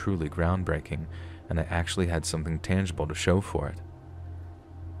something truly groundbreaking, and I actually had something tangible to show for it.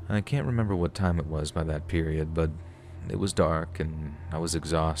 I can't remember what time it was by that period, but it was dark and I was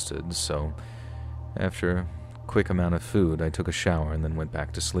exhausted, so after a quick amount of food, I took a shower and then went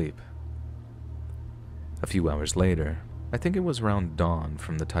back to sleep. A few hours later, I think it was around dawn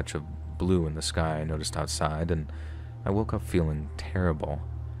from the touch of blue in the sky I noticed outside, and I woke up feeling terrible.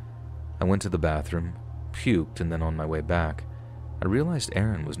 I went to the bathroom, puked, and then on my way back, I realized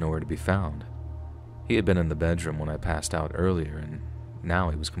Aaron was nowhere to be found. He had been in the bedroom when I passed out earlier, and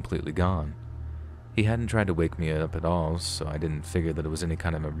now he was completely gone. He hadn't tried to wake me up at all, so I didn't figure that it was any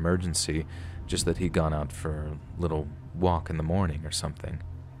kind of emergency, just that he'd gone out for a little walk in the morning or something.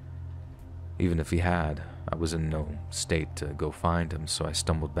 Even if he had, I was in no state to go find him, so I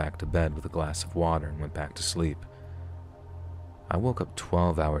stumbled back to bed with a glass of water and went back to sleep. I woke up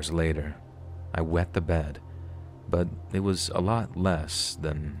 12 hours later. I wet the bed, but it was a lot less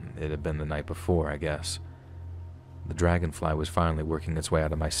than it had been the night before, I guess. The dragonfly was finally working its way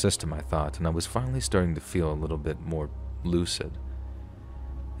out of my system, I thought, and I was finally starting to feel a little bit more lucid.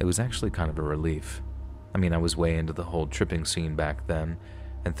 It was actually kind of a relief. I mean, I was way into the whole tripping scene back then,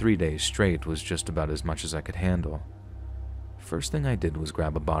 and 3 days straight was just about as much as I could handle. First thing I did was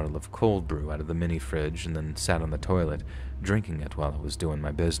grab a bottle of cold brew out of the mini fridge and then sat on the toilet, drinking it while I was doing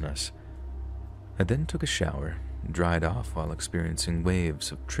my business. I then took a shower, dried off while experiencing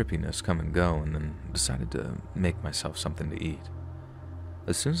waves of trippiness come and go, and then decided to make myself something to eat.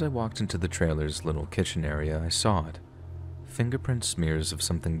 As soon as I walked into the trailer's little kitchen area, I saw it. Fingerprint smears of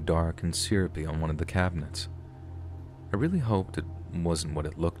something dark and syrupy on one of the cabinets. I really hoped it wasn't what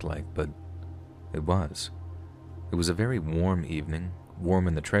it looked like, but it was. It was a very warm evening, warm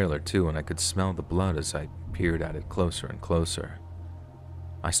in the trailer too, and I could smell the blood as I peered at it closer and closer.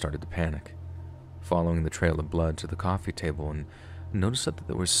 I started to panic, following the trail of blood to the coffee table, and noticed that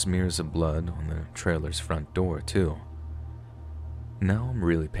there were smears of blood on the trailer's front door too. Now I'm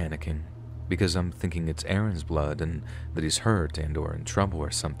really panicking, because I'm thinking it's Aaron's blood and that he's hurt and or in trouble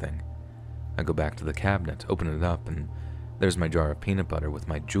or something. I go back to the cabinet, open it up, and there's my jar of peanut butter with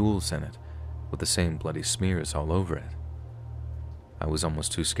my jewels in it, with the same bloody smears all over it. I was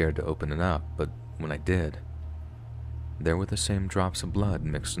almost too scared to open it up, but when I did, there were the same drops of blood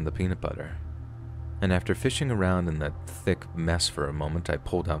mixed in the peanut butter. And after fishing around in that thick mess for a moment, I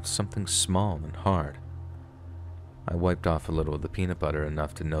pulled out something small and hard. I wiped off a little of the peanut butter,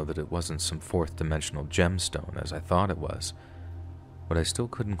 enough to know that it wasn't some fourth-dimensional gemstone as I thought it was, but I still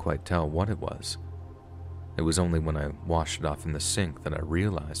couldn't quite tell what it was. It was only when I washed it off in the sink that I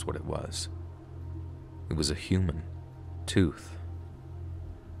realized what it was. It was a human tooth.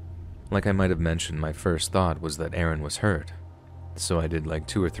 Like I might have mentioned, my first thought was that Aaron was hurt, so I did like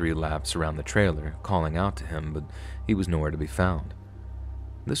 2 or 3 laps around the trailer, calling out to him, but he was nowhere to be found.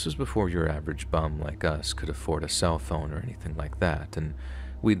 This was before your average bum like us could afford a cell phone or anything like that, and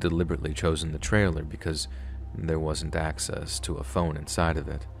we'd deliberately chosen the trailer because there wasn't access to a phone inside of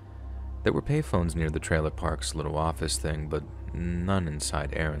it. There were payphones near the trailer park's little office thing, but none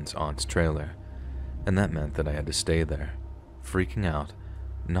inside Aaron's aunt's trailer, and that meant that I had to stay there, freaking out,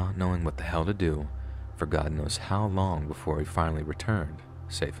 not knowing what the hell to do, for God knows how long before he finally returned,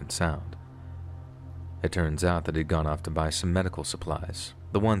 safe and sound. It turns out that he'd gone off to buy some medical supplies,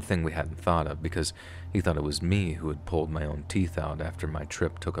 the one thing we hadn't thought of because he thought it was me who had pulled my own teeth out after my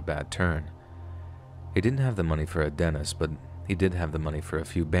trip took a bad turn. He didn't have the money for a dentist, but he did have the money for a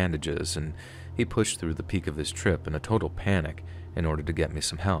few bandages, and he pushed through the peak of his trip in a total panic in order to get me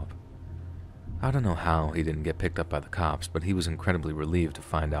some help. I don't know how he didn't get picked up by the cops, but he was incredibly relieved to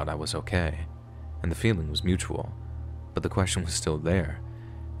find out I was okay, and the feeling was mutual. But the question was still there.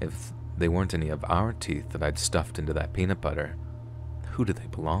 If they weren't any of our teeth that I'd stuffed into that peanut butter, who do they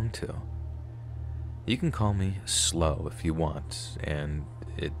belong to? You can call me slow if you want, and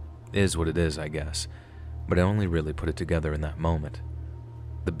it is what it is, I guess, but I only really put it together in that moment.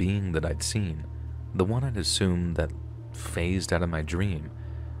 The being that I'd seen, the one I'd assumed that phased out of my dream,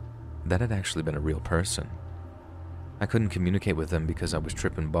 that had actually been a real person. I couldn't communicate with them because I was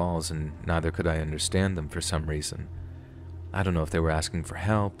tripping balls, and neither could I understand them for some reason. I don't know if they were asking for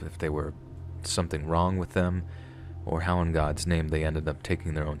help, if they were something wrong with them, or how in God's name they ended up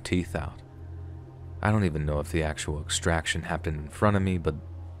taking their own teeth out. I don't even know if the actual extraction happened in front of me, but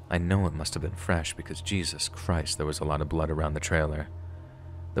I know it must have been fresh because Jesus Christ, there was a lot of blood around the trailer.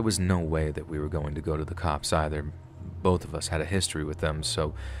 There was no way that we were going to go to the cops either. Both of us had a history with them,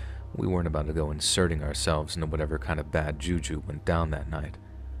 so we weren't about to go inserting ourselves into whatever kind of bad juju went down that night.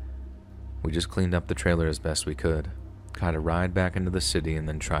 We just cleaned up the trailer as best we could, caught a ride back into the city, and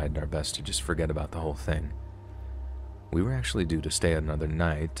then tried our best to just forget about the whole thing. We were actually due to stay another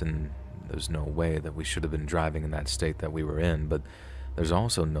night, and there's no way that we should have been driving in that state that we were in, but there's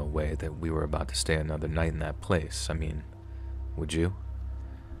also no way that we were about to stay another night in that place. I mean, would you?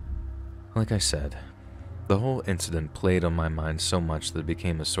 Like I said, the whole incident played on my mind so much that it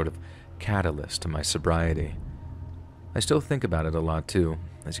became a sort of catalyst to my sobriety. I still think about it a lot too,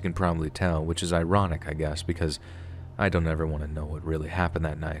 as you can probably tell, which is ironic, I guess, because I don't ever want to know what really happened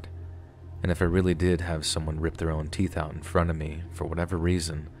that night. And if I really did have someone rip their own teeth out in front of me, for whatever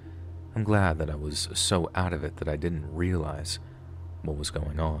reason, I'm glad that I was so out of it that I didn't realize what was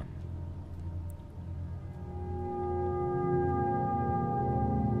going on.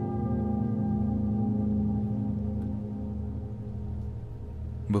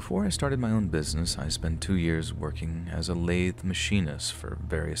 Before I started my own business, I spent 2 years working as a lathe machinist for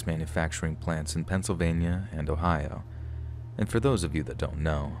various manufacturing plants in Pennsylvania and Ohio. And for those of you that don't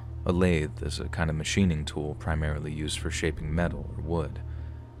know, a lathe is a kind of machining tool primarily used for shaping metal or wood.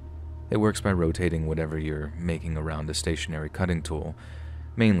 It works by rotating whatever you're making around a stationary cutting tool,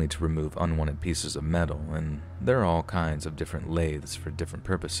 mainly to remove unwanted pieces of metal, and there are all kinds of different lathes for different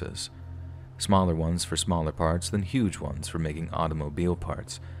purposes. Smaller ones for smaller parts than huge ones for making automobile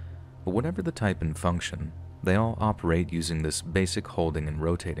parts. But whatever the type and function, they all operate using this basic holding and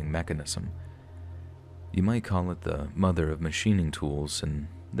rotating mechanism. You might call it the mother of machining tools, and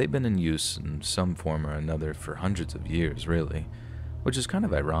they've been in use in some form or another for hundreds of years, really, which is kind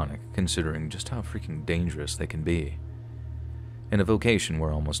of ironic considering just how freaking dangerous they can be. In a vocation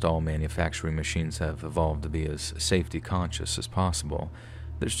where almost all manufacturing machines have evolved to be as safety conscious as possible,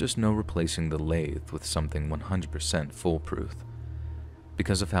 there's just no replacing the lathe with something 100% foolproof.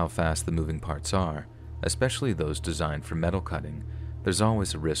 Because of how fast the moving parts are, especially those designed for metal cutting, there's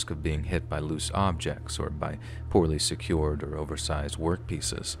always a risk of being hit by loose objects or by poorly secured or oversized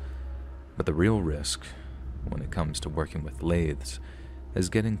workpieces. But the real risk, when it comes to working with lathes, is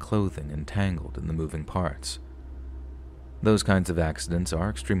getting clothing entangled in the moving parts. Those kinds of accidents are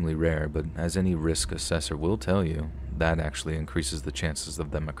extremely rare, but as any risk assessor will tell you, that actually increases the chances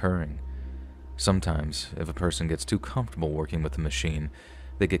of them occurring. Sometimes, if a person gets too comfortable working with a machine,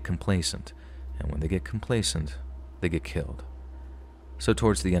 they get complacent, and when they get complacent, they get killed. So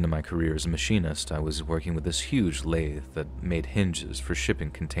towards the end of my career as a machinist, I was working with this huge lathe that made hinges for shipping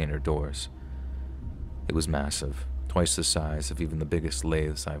container doors. It was massive, twice the size of even the biggest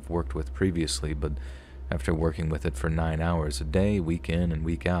lathes I've worked with previously, but after working with it for 9 hours a day, week in and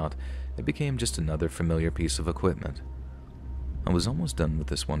week out, it became just another familiar piece of equipment. I was almost done with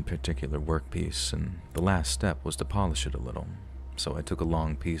this one particular workpiece, and the last step was to polish it a little, so I took a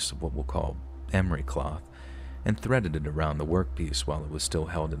long piece of what we'll call emery cloth and threaded it around the workpiece while it was still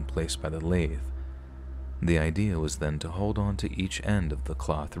held in place by the lathe. The idea was then to hold on to each end of the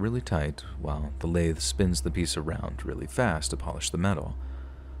cloth really tight while the lathe spins the piece around really fast to polish the metal.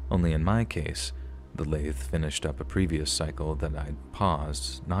 Only in my case, the lathe finished up a previous cycle that I'd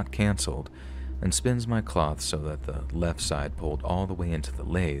paused, not canceled, and spins my cloth so that the left side pulled all the way into the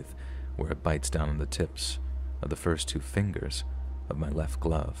lathe, where it bites down on the tips of the first 2 fingers of my left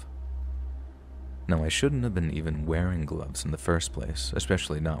glove. Now, I shouldn't have been even wearing gloves in the first place,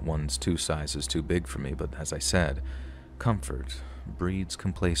 especially not ones 2 sizes too big for me, but as I said, comfort breeds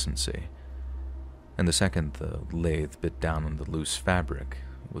complacency. And the second the lathe bit down on the loose fabric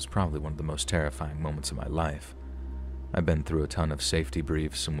was probably one of the most terrifying moments of my life. I've been through a ton of safety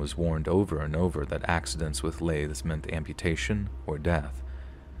briefs and was warned over and over that accidents with lathes meant amputation or death.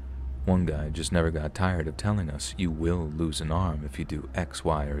 One guy just never got tired of telling us, you will lose an arm if you do X,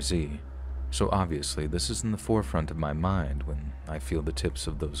 Y, or Z. So obviously this is in the forefront of my mind when I feel the tips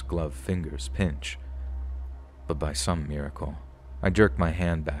of those gloved fingers pinch. But by some miracle, I jerked my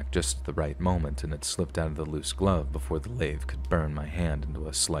hand back just at the right moment and it slipped out of the loose glove before the lathe could burn my hand into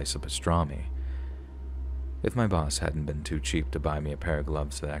a slice of pastrami. If my boss hadn't been too cheap to buy me a pair of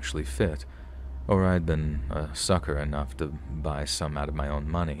gloves that actually fit, or I'd been a sucker enough to buy some out of my own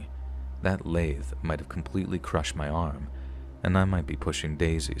money, that lathe might have completely crushed my arm, and I might be pushing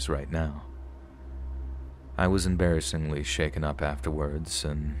daisies right now. I was embarrassingly shaken up afterwards,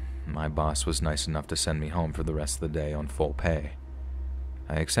 and my boss was nice enough to send me home for the rest of the day on full pay.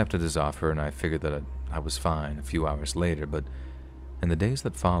 I accepted his offer and I figured that I was fine a few hours later, but in the days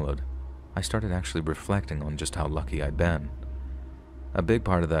that followed, I started actually reflecting on just how lucky I'd been. A big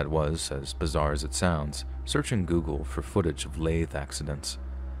part of that was, as bizarre as it sounds, searching Google for footage of lathe accidents.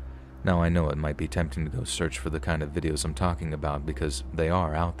 Now I know it might be tempting to go search for the kind of videos I'm talking about because they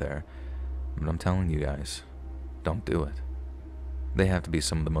are out there, but I'm telling you guys, don't do it. They have to be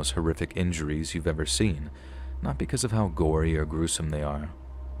some of the most horrific injuries you've ever seen, not because of how gory or gruesome they are,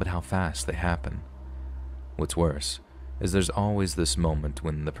 but how fast they happen. What's worse is there's always this moment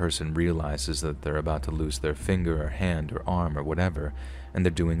when the person realizes that they're about to lose their finger or hand or arm or whatever, and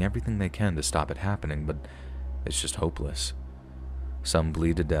they're doing everything they can to stop it happening, but it's just hopeless. Some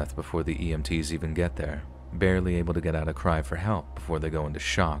bleed to death before the EMTs even get there, barely able to get out a cry for help before they go into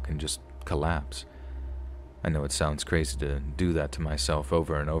shock and just collapse. I know it sounds crazy to do that to myself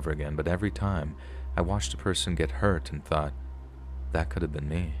over and over again, but every time I watched a person get hurt and thought, that could have been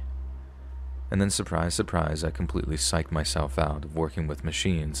me. And then surprise, surprise, I completely psyched myself out of working with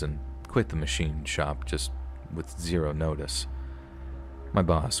machines and quit the machine shop just with zero notice. My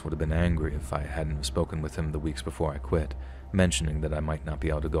boss would have been angry if I hadn't spoken with him the weeks before I quit, mentioning that I might not be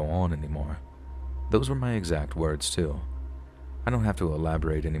able to go on anymore. Those were my exact words too. I don't have to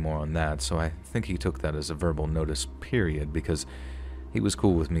elaborate anymore on that, so I think he took that as a verbal notice period because he was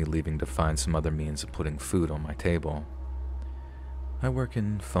cool with me leaving to find some other means of putting food on my table. I work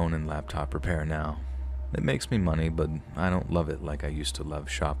in phone and laptop repair now. It makes me money, but I don't love it like I used to love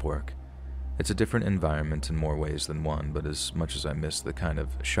shop work. It's a different environment in more ways than one, but as much as I miss the kind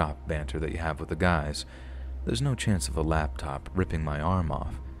of shop banter that you have with the guys, there's no chance of a laptop ripping my arm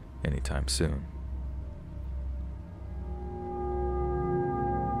off anytime soon.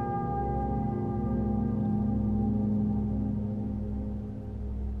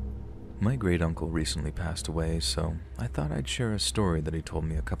 My great-uncle recently passed away, so I thought I'd share a story that he told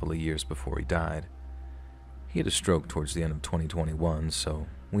me a couple of years before he died. He had a stroke towards the end of 2021, so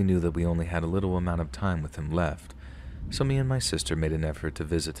we knew that we only had a little amount of time with him left, so me and my sister made an effort to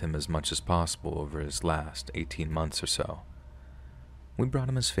visit him as much as possible over his last 18 months or so. We brought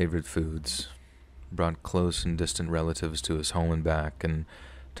him his favorite foods, brought close and distant relatives to his home and back, and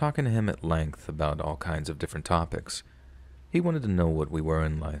talking to him at length about all kinds of different topics. He wanted to know what we were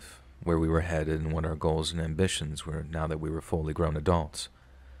in life, where we were headed, and what our goals and ambitions were now that we were fully grown adults.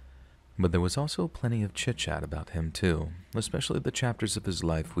 But there was also plenty of chit-chat about him too, especially the chapters of his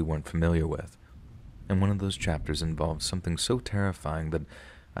life we weren't familiar with. And one of those chapters involved something so terrifying that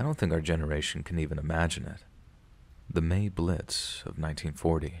I don't think our generation can even imagine it. The May Blitz of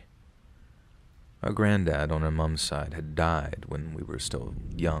 1940. Our granddad on our mom's side had died when we were still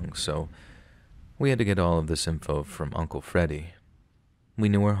young, so we had to get all of this info from Uncle Freddie. We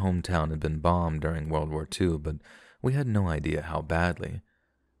knew our hometown had been bombed during World War II, but we had no idea how badly.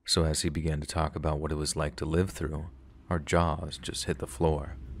 So as he began to talk about what it was like to live through, our jaws just hit the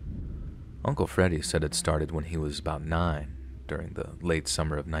floor. Uncle Freddy said it started when he was about 9, during the late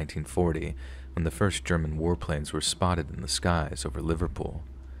summer of 1940, when the first German warplanes were spotted in the skies over Liverpool.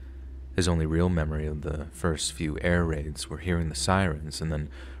 His only real memory of the first few air raids were hearing the sirens and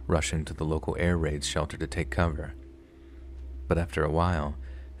then rushing to the local air raid shelter to take cover. But after a while,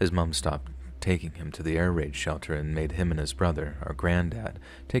 his mom stopped taking him to the air raid shelter and made him and his brother, our granddad,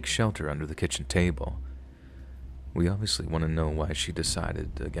 take shelter under the kitchen table. We obviously want to know why she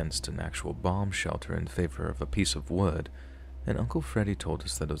decided against an actual bomb shelter in favor of a piece of wood, and Uncle Freddy told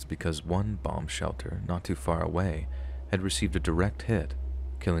us that it was because one bomb shelter, not too far away, had received a direct hit,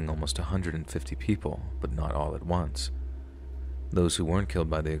 killing almost 150 people, but not all at once. Those who weren't killed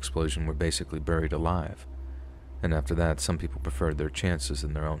by the explosion were basically buried alive, and after that some people preferred their chances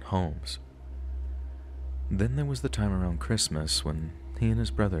in their own homes. Then there was the time around Christmas when he and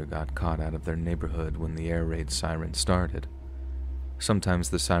his brother got caught out of their neighborhood when the air raid siren started. Sometimes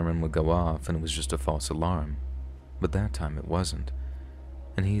the siren would go off and it was just a false alarm, but that time it wasn't,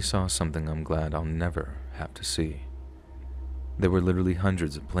 and he saw something I'm glad I'll never have to see. There were literally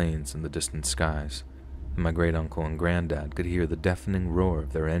hundreds of planes in the distant skies, and my great-uncle and granddad could hear the deafening roar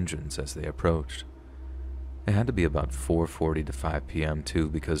of their engines as they approached. It had to be about 4:40 to 5 p.m. too,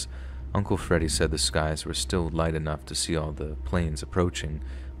 because Uncle Freddy said the skies were still light enough to see all the planes approaching,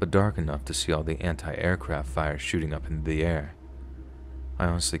 but dark enough to see all the anti-aircraft fire shooting up into the air. I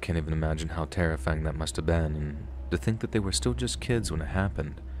honestly can't even imagine how terrifying that must have been, and to think that they were still just kids when it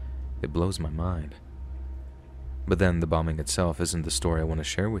happened, it blows my mind. But then the bombing itself isn't the story I want to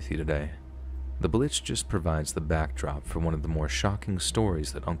share with you today. The Blitz just provides the backdrop for one of the more shocking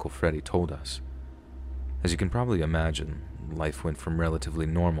stories that Uncle Freddy told us. As you can probably imagine, life went from relatively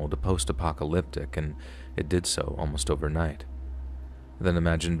normal to post-apocalyptic, and it did so almost overnight. Then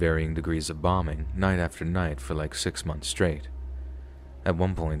imagine varying degrees of bombing, night after night for like 6 months straight. At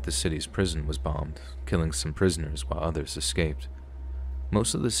one point, the city's prison was bombed, killing some prisoners while others escaped.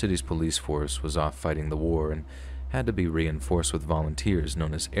 Most of the city's police force was off fighting the war and had to be reinforced with volunteers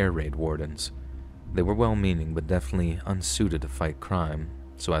known as air raid wardens. They were well-meaning but definitely unsuited to fight crime,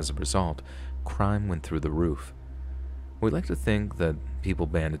 so as a result, crime went through the roof. We like to think that people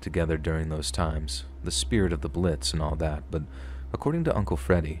banded together during those times, the spirit of the Blitz and all that, but according to Uncle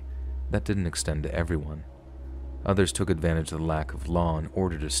Freddy, that didn't extend to everyone. Others took advantage of the lack of law in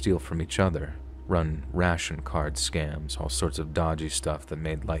order to steal from each other, run ration card scams, all sorts of dodgy stuff that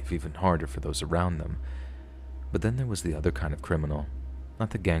made life even harder for those around them. But then there was the other kind of criminal, not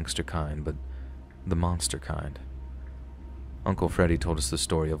the gangster kind, but the monster kind. Uncle Freddy told us the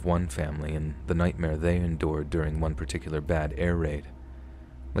story of one family and the nightmare they endured during one particular bad air raid.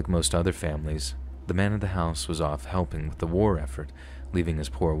 Like most other families, the man of the house was off helping with the war effort, leaving his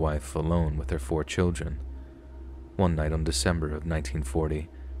poor wife alone with their 4 children. One night in December of 1940,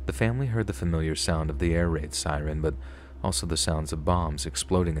 the family heard the familiar sound of the air raid siren, but also the sounds of bombs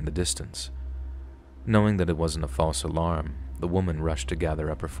exploding in the distance. Knowing that it wasn't a false alarm, the woman rushed to gather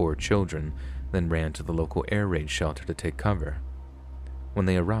up her 4 children, then ran to the local air raid shelter to take cover. When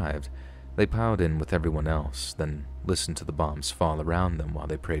they arrived, they piled in with everyone else, then listened to the bombs fall around them while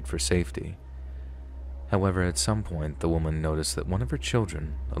they prayed for safety. However, at some point, the woman noticed that one of her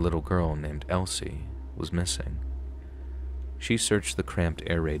children, a little girl named Elsie, was missing. She searched the cramped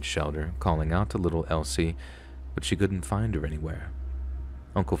air raid shelter, calling out to little Elsie, but she couldn't find her anywhere.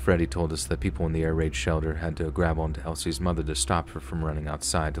 Uncle Freddy told us that people in the air raid shelter had to grab onto Elsie's mother to stop her from running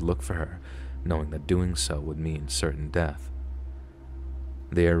outside to look for her, knowing that doing so would mean certain death.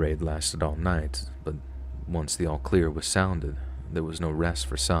 The air raid lasted all night, but once the all-clear was sounded, there was no rest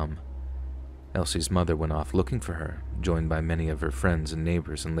for some. Elsie's mother went off looking for her, joined by many of her friends and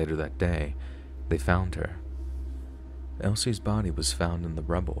neighbors, and later that day, they found her. Elsie's body was found in the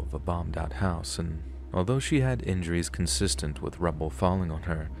rubble of a bombed-out house, and although she had injuries consistent with rubble falling on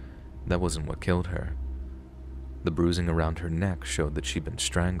her, that wasn't what killed her. The bruising around her neck showed that she'd been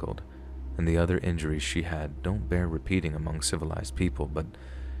strangled, and the other injuries she had don't bear repeating among civilized people, but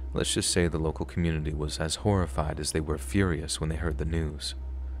let's just say the local community was as horrified as they were furious when they heard the news.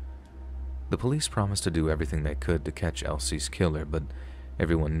 The police promised to do everything they could to catch Elsie's killer, but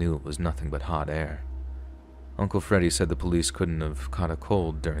everyone knew it was nothing but hot air. Uncle Freddy said the police couldn't have caught a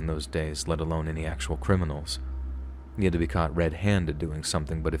cold during those days, let alone any actual criminals. You had to be caught red-handed doing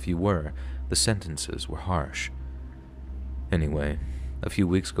something, but if you were, the sentences were harsh. Anyway, a few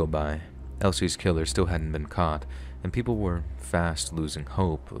weeks go by, Elsie's killer still hadn't been caught, and people were fast losing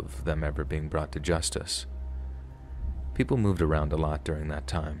hope of them ever being brought to justice. People moved around a lot during that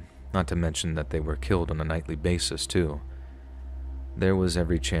time, not to mention that they were killed on a nightly basis too. There was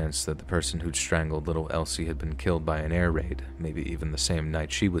every chance that the person who'd strangled little Elsie had been killed by an air raid, maybe even the same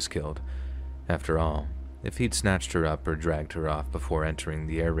night she was killed. After all, if he'd snatched her up or dragged her off before entering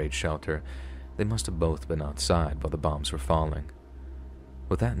the air raid shelter, they must have both been outside while the bombs were falling.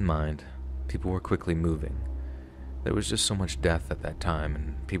 With that in mind, people were quickly moving. There was just so much death at that time,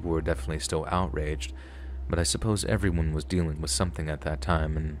 and people were definitely still outraged, but I suppose everyone was dealing with something at that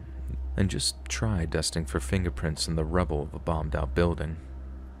time and just tried dusting for fingerprints in the rubble of a bombed-out building.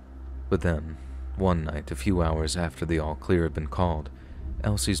 But then, one night, a few hours after the all-clear had been called,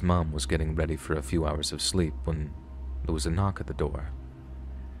 Elsie's mom was getting ready for a few hours of sleep when there was a knock at the door.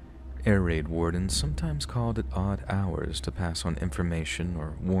 Air raid wardens sometimes called at odd hours to pass on information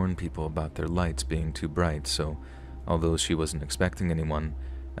or warn people about their lights being too bright, so although she wasn't expecting anyone,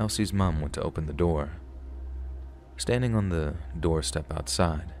 Elsie's mom went to open the door. Standing on the doorstep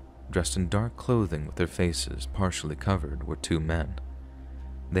outside, dressed in dark clothing with their faces partially covered, were two men.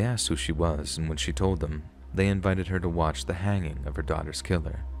 They asked who she was, and when she told them, they invited her to watch the hanging of her daughter's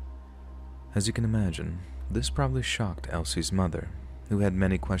killer. As you can imagine, this probably shocked Elsie's mother, who had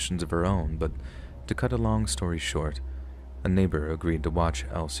many questions of her own, but to cut a long story short, a neighbor agreed to watch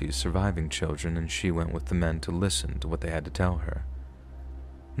Elsie's surviving children, and she went with the men to listen to what they had to tell her.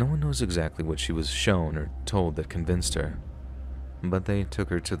 No one knows exactly what she was shown or told that convinced her, but they took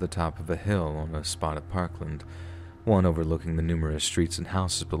her to the top of a hill on a spot of parkland, one overlooking the numerous streets and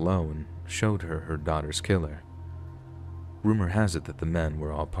houses below, and showed her her daughter's killer. Rumor has it that the men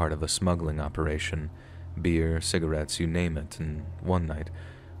were all part of a smuggling operation, beer, cigarettes, you name it, and one night,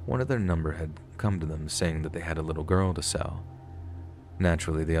 one of their number had come to them saying that they had a little girl to sell.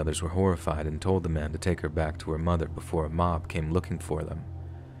 Naturally, the others were horrified and told the man to take her back to her mother before a mob came looking for them.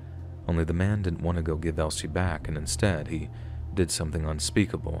 Only the man didn't want to go give Elsie back, and instead he did something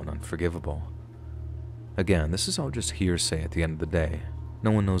unspeakable and unforgivable. Again, this is all just hearsay at the end of the day.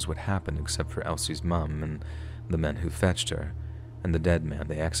 No one knows what happened except for Elsie's mom and the men who fetched her, and the dead man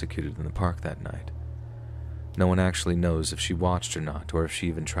they executed in the park that night. No one actually knows if she watched or not, or if she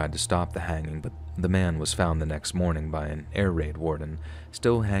even tried to stop the hanging, but the man was found the next morning by an air raid warden,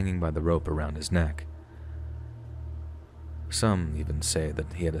 still hanging by the rope around his neck. Some even say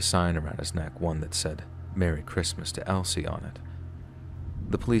that he had a sign around his neck, one that said, "Merry Christmas" to Elsie on it.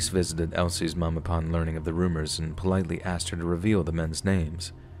 The police visited Elsie's mom upon learning of the rumors and politely asked her to reveal the men's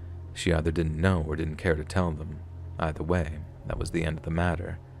names. She either didn't know or didn't care to tell them. Either way, that was the end of the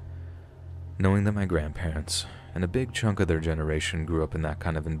matter. Knowing that my grandparents and a big chunk of their generation grew up in that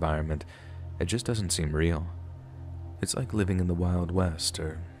kind of environment, it just doesn't seem real. It's like living in the Wild West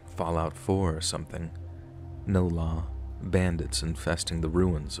or Fallout 4 or something. No law, bandits infesting the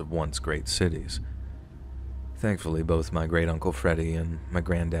ruins of once great cities. Thankfully, both my great-uncle Freddie and my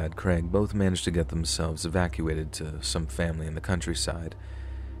granddad Craig both managed to get themselves evacuated to some family in the countryside,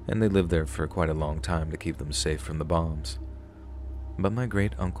 and they lived there for quite a long time to keep them safe from the bombs. But my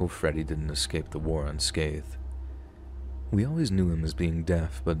great-uncle Freddie didn't escape the war unscathed. We always knew him as being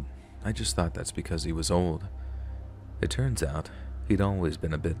deaf, but I just thought that's because he was old. It turns out he'd always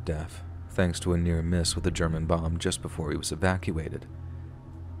been a bit deaf, thanks to a near miss with a German bomb just before he was evacuated.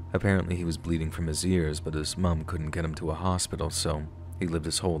 Apparently he was bleeding from his ears, but his mom couldn't get him to a hospital, so he lived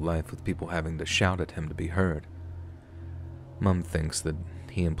his whole life with people having to shout at him to be heard. Mom thinks that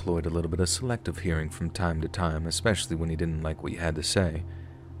he employed a little bit of selective hearing from time to time, especially when he didn't like what you had to say,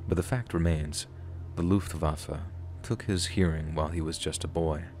 but the fact remains, the Luftwaffe took his hearing while he was just a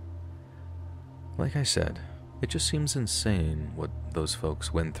boy. Like I said, it just seems insane what those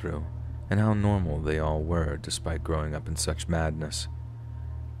folks went through, and how normal they all were despite growing up in such madness.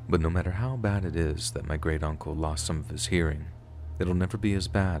 But no matter how bad it is that my great-uncle lost some of his hearing, it'll never be as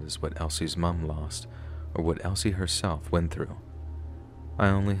bad as what Elsie's mom lost, or what Elsie herself went through. I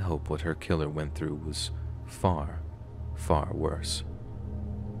only hope what her killer went through was far, far worse.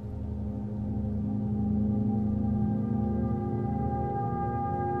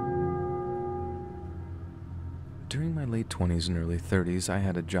 During my late 20s and early 30s, I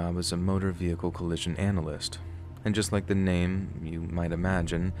had a job as a motor vehicle collision analyst, and just like the name you might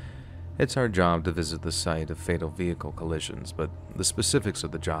imagine, it's our job to visit the site of fatal vehicle collisions, but the specifics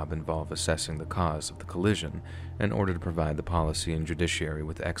of the job involve assessing the cause of the collision in order to provide the policy and judiciary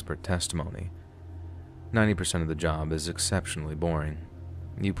with expert testimony. 90% of the job is exceptionally boring.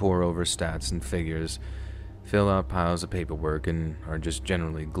 You pore over stats and figures, fill out piles of paperwork, and are just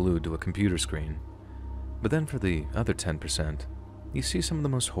generally glued to a computer screen. But then for the other 10%, you see some of the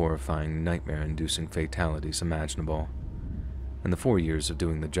most horrifying, nightmare-inducing fatalities imaginable. In the 4 years of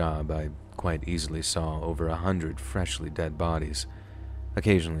doing the job, I quite easily saw over 100 freshly dead bodies.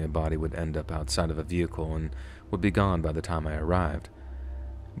 Occasionally a body would end up outside of a vehicle and would be gone by the time I arrived.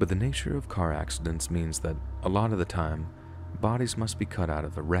 But the nature of car accidents means that a lot of the time, bodies must be cut out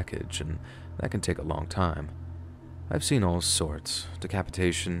of the wreckage, and that can take a long time. I've seen all sorts: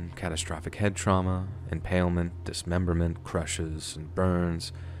 decapitation, catastrophic head trauma, impalement, dismemberment, crushes, and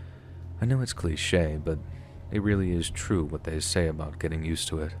burns. I know it's cliché, but it really is true what they say about getting used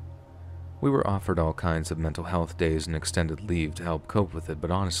to it. We were offered all kinds of mental health days and extended leave to help cope with it,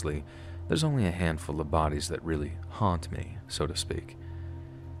 but honestly, there's only a handful of bodies that really haunt me, so to speak.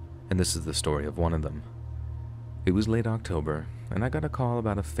 And this is the story of one of them. It was late October, and I got a call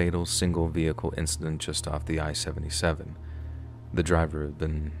about a fatal single-vehicle incident just off the I-77. The driver had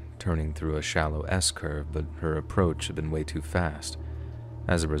been turning through a shallow S-curve, but her approach had been way too fast.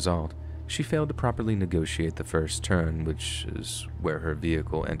 As a result, she failed to properly negotiate the first turn, which is where her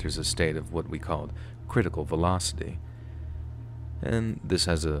vehicle enters a state of what we called critical velocity. And this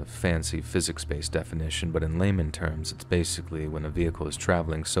has a fancy physics-based definition, but in layman terms, it's basically when a vehicle is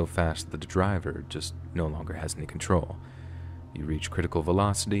traveling so fast that the driver just no longer has any control. You reach critical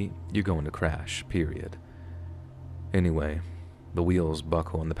velocity, you're going to crash, period. Anyway, the wheels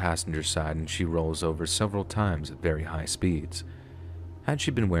buckle on the passenger side and she rolls over several times at very high speeds. Had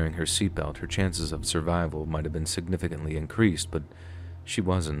she been wearing her seatbelt, her chances of survival might have been significantly increased, but she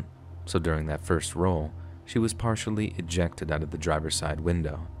wasn't, so during that first roll, she was partially ejected out of the driver's side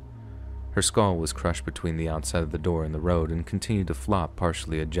window. Her skull was crushed between the outside of the door and the road and continued to flop,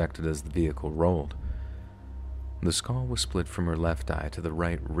 partially ejected as the vehicle rolled. The skull was split from her left eye to the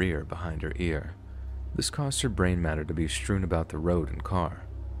right rear behind her ear. This caused her brain matter to be strewn about the road and car.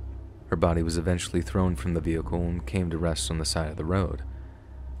 Her body was eventually thrown from the vehicle and came to rest on the side of the road.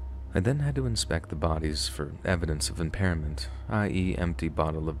 I then had to inspect the bodies for evidence of impairment, i.e. empty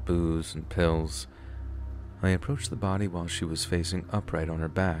bottle of booze and pills. I approached the body while she was facing upright on her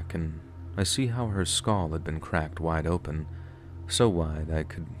back, and I see how her skull had been cracked wide open, so wide I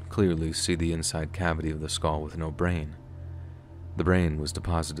could clearly see the inside cavity of the skull with no brain. The brain was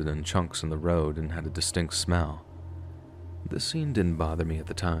deposited in chunks on the road and had a distinct smell. This scene didn't bother me at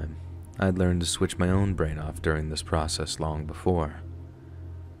the time. I'd learned to switch my own brain off during this process long before.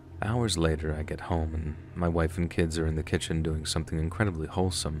 Hours later, I get home and my wife and kids are in the kitchen doing something incredibly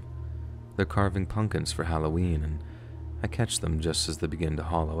wholesome. They're carving pumpkins for Halloween, and I catch them just as they begin to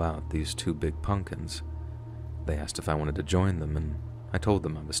hollow out these two big pumpkins. They asked if I wanted to join them, and I told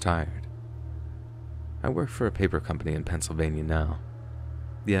them I was tired. I work for a paper company in Pennsylvania now.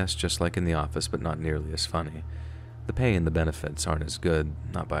 Yes, just like in the office, but not nearly as funny. The pay and the benefits aren't as good,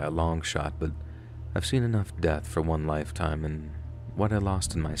 not by a long shot, but I've seen enough death for one lifetime, and what I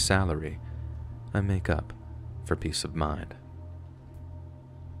lost in my salary, I make up for peace of mind.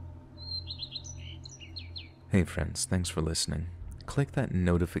 Hey friends, thanks for listening. Click that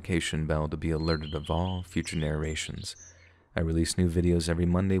notification bell to be alerted of all future narrations. I release new videos every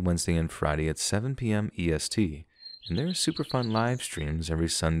Monday, Wednesday, and Friday at 7 p.m. EST, and there are super fun live streams every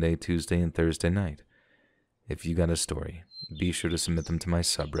Sunday, Tuesday, and Thursday night. If you got a story, be sure to submit them to my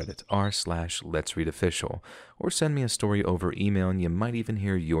subreddit, r/LetsReadOfficial, or send me a story over email and you might even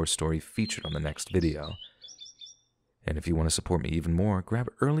hear your story featured on the next video. And if you want to support me even more, grab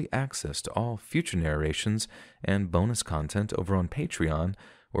early access to all future narrations and bonus content over on Patreon,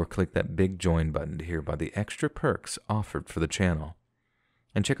 or click that big join button to hear about the extra perks offered for the channel.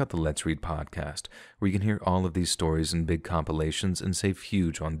 And check out the Let's Read podcast, where you can hear all of these stories in big compilations and save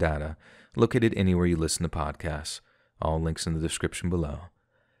huge on data, located anywhere you listen to podcasts. All links in the description below.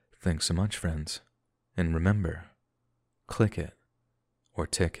 Thanks so much, friends. And remember, click it or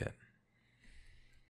tick it.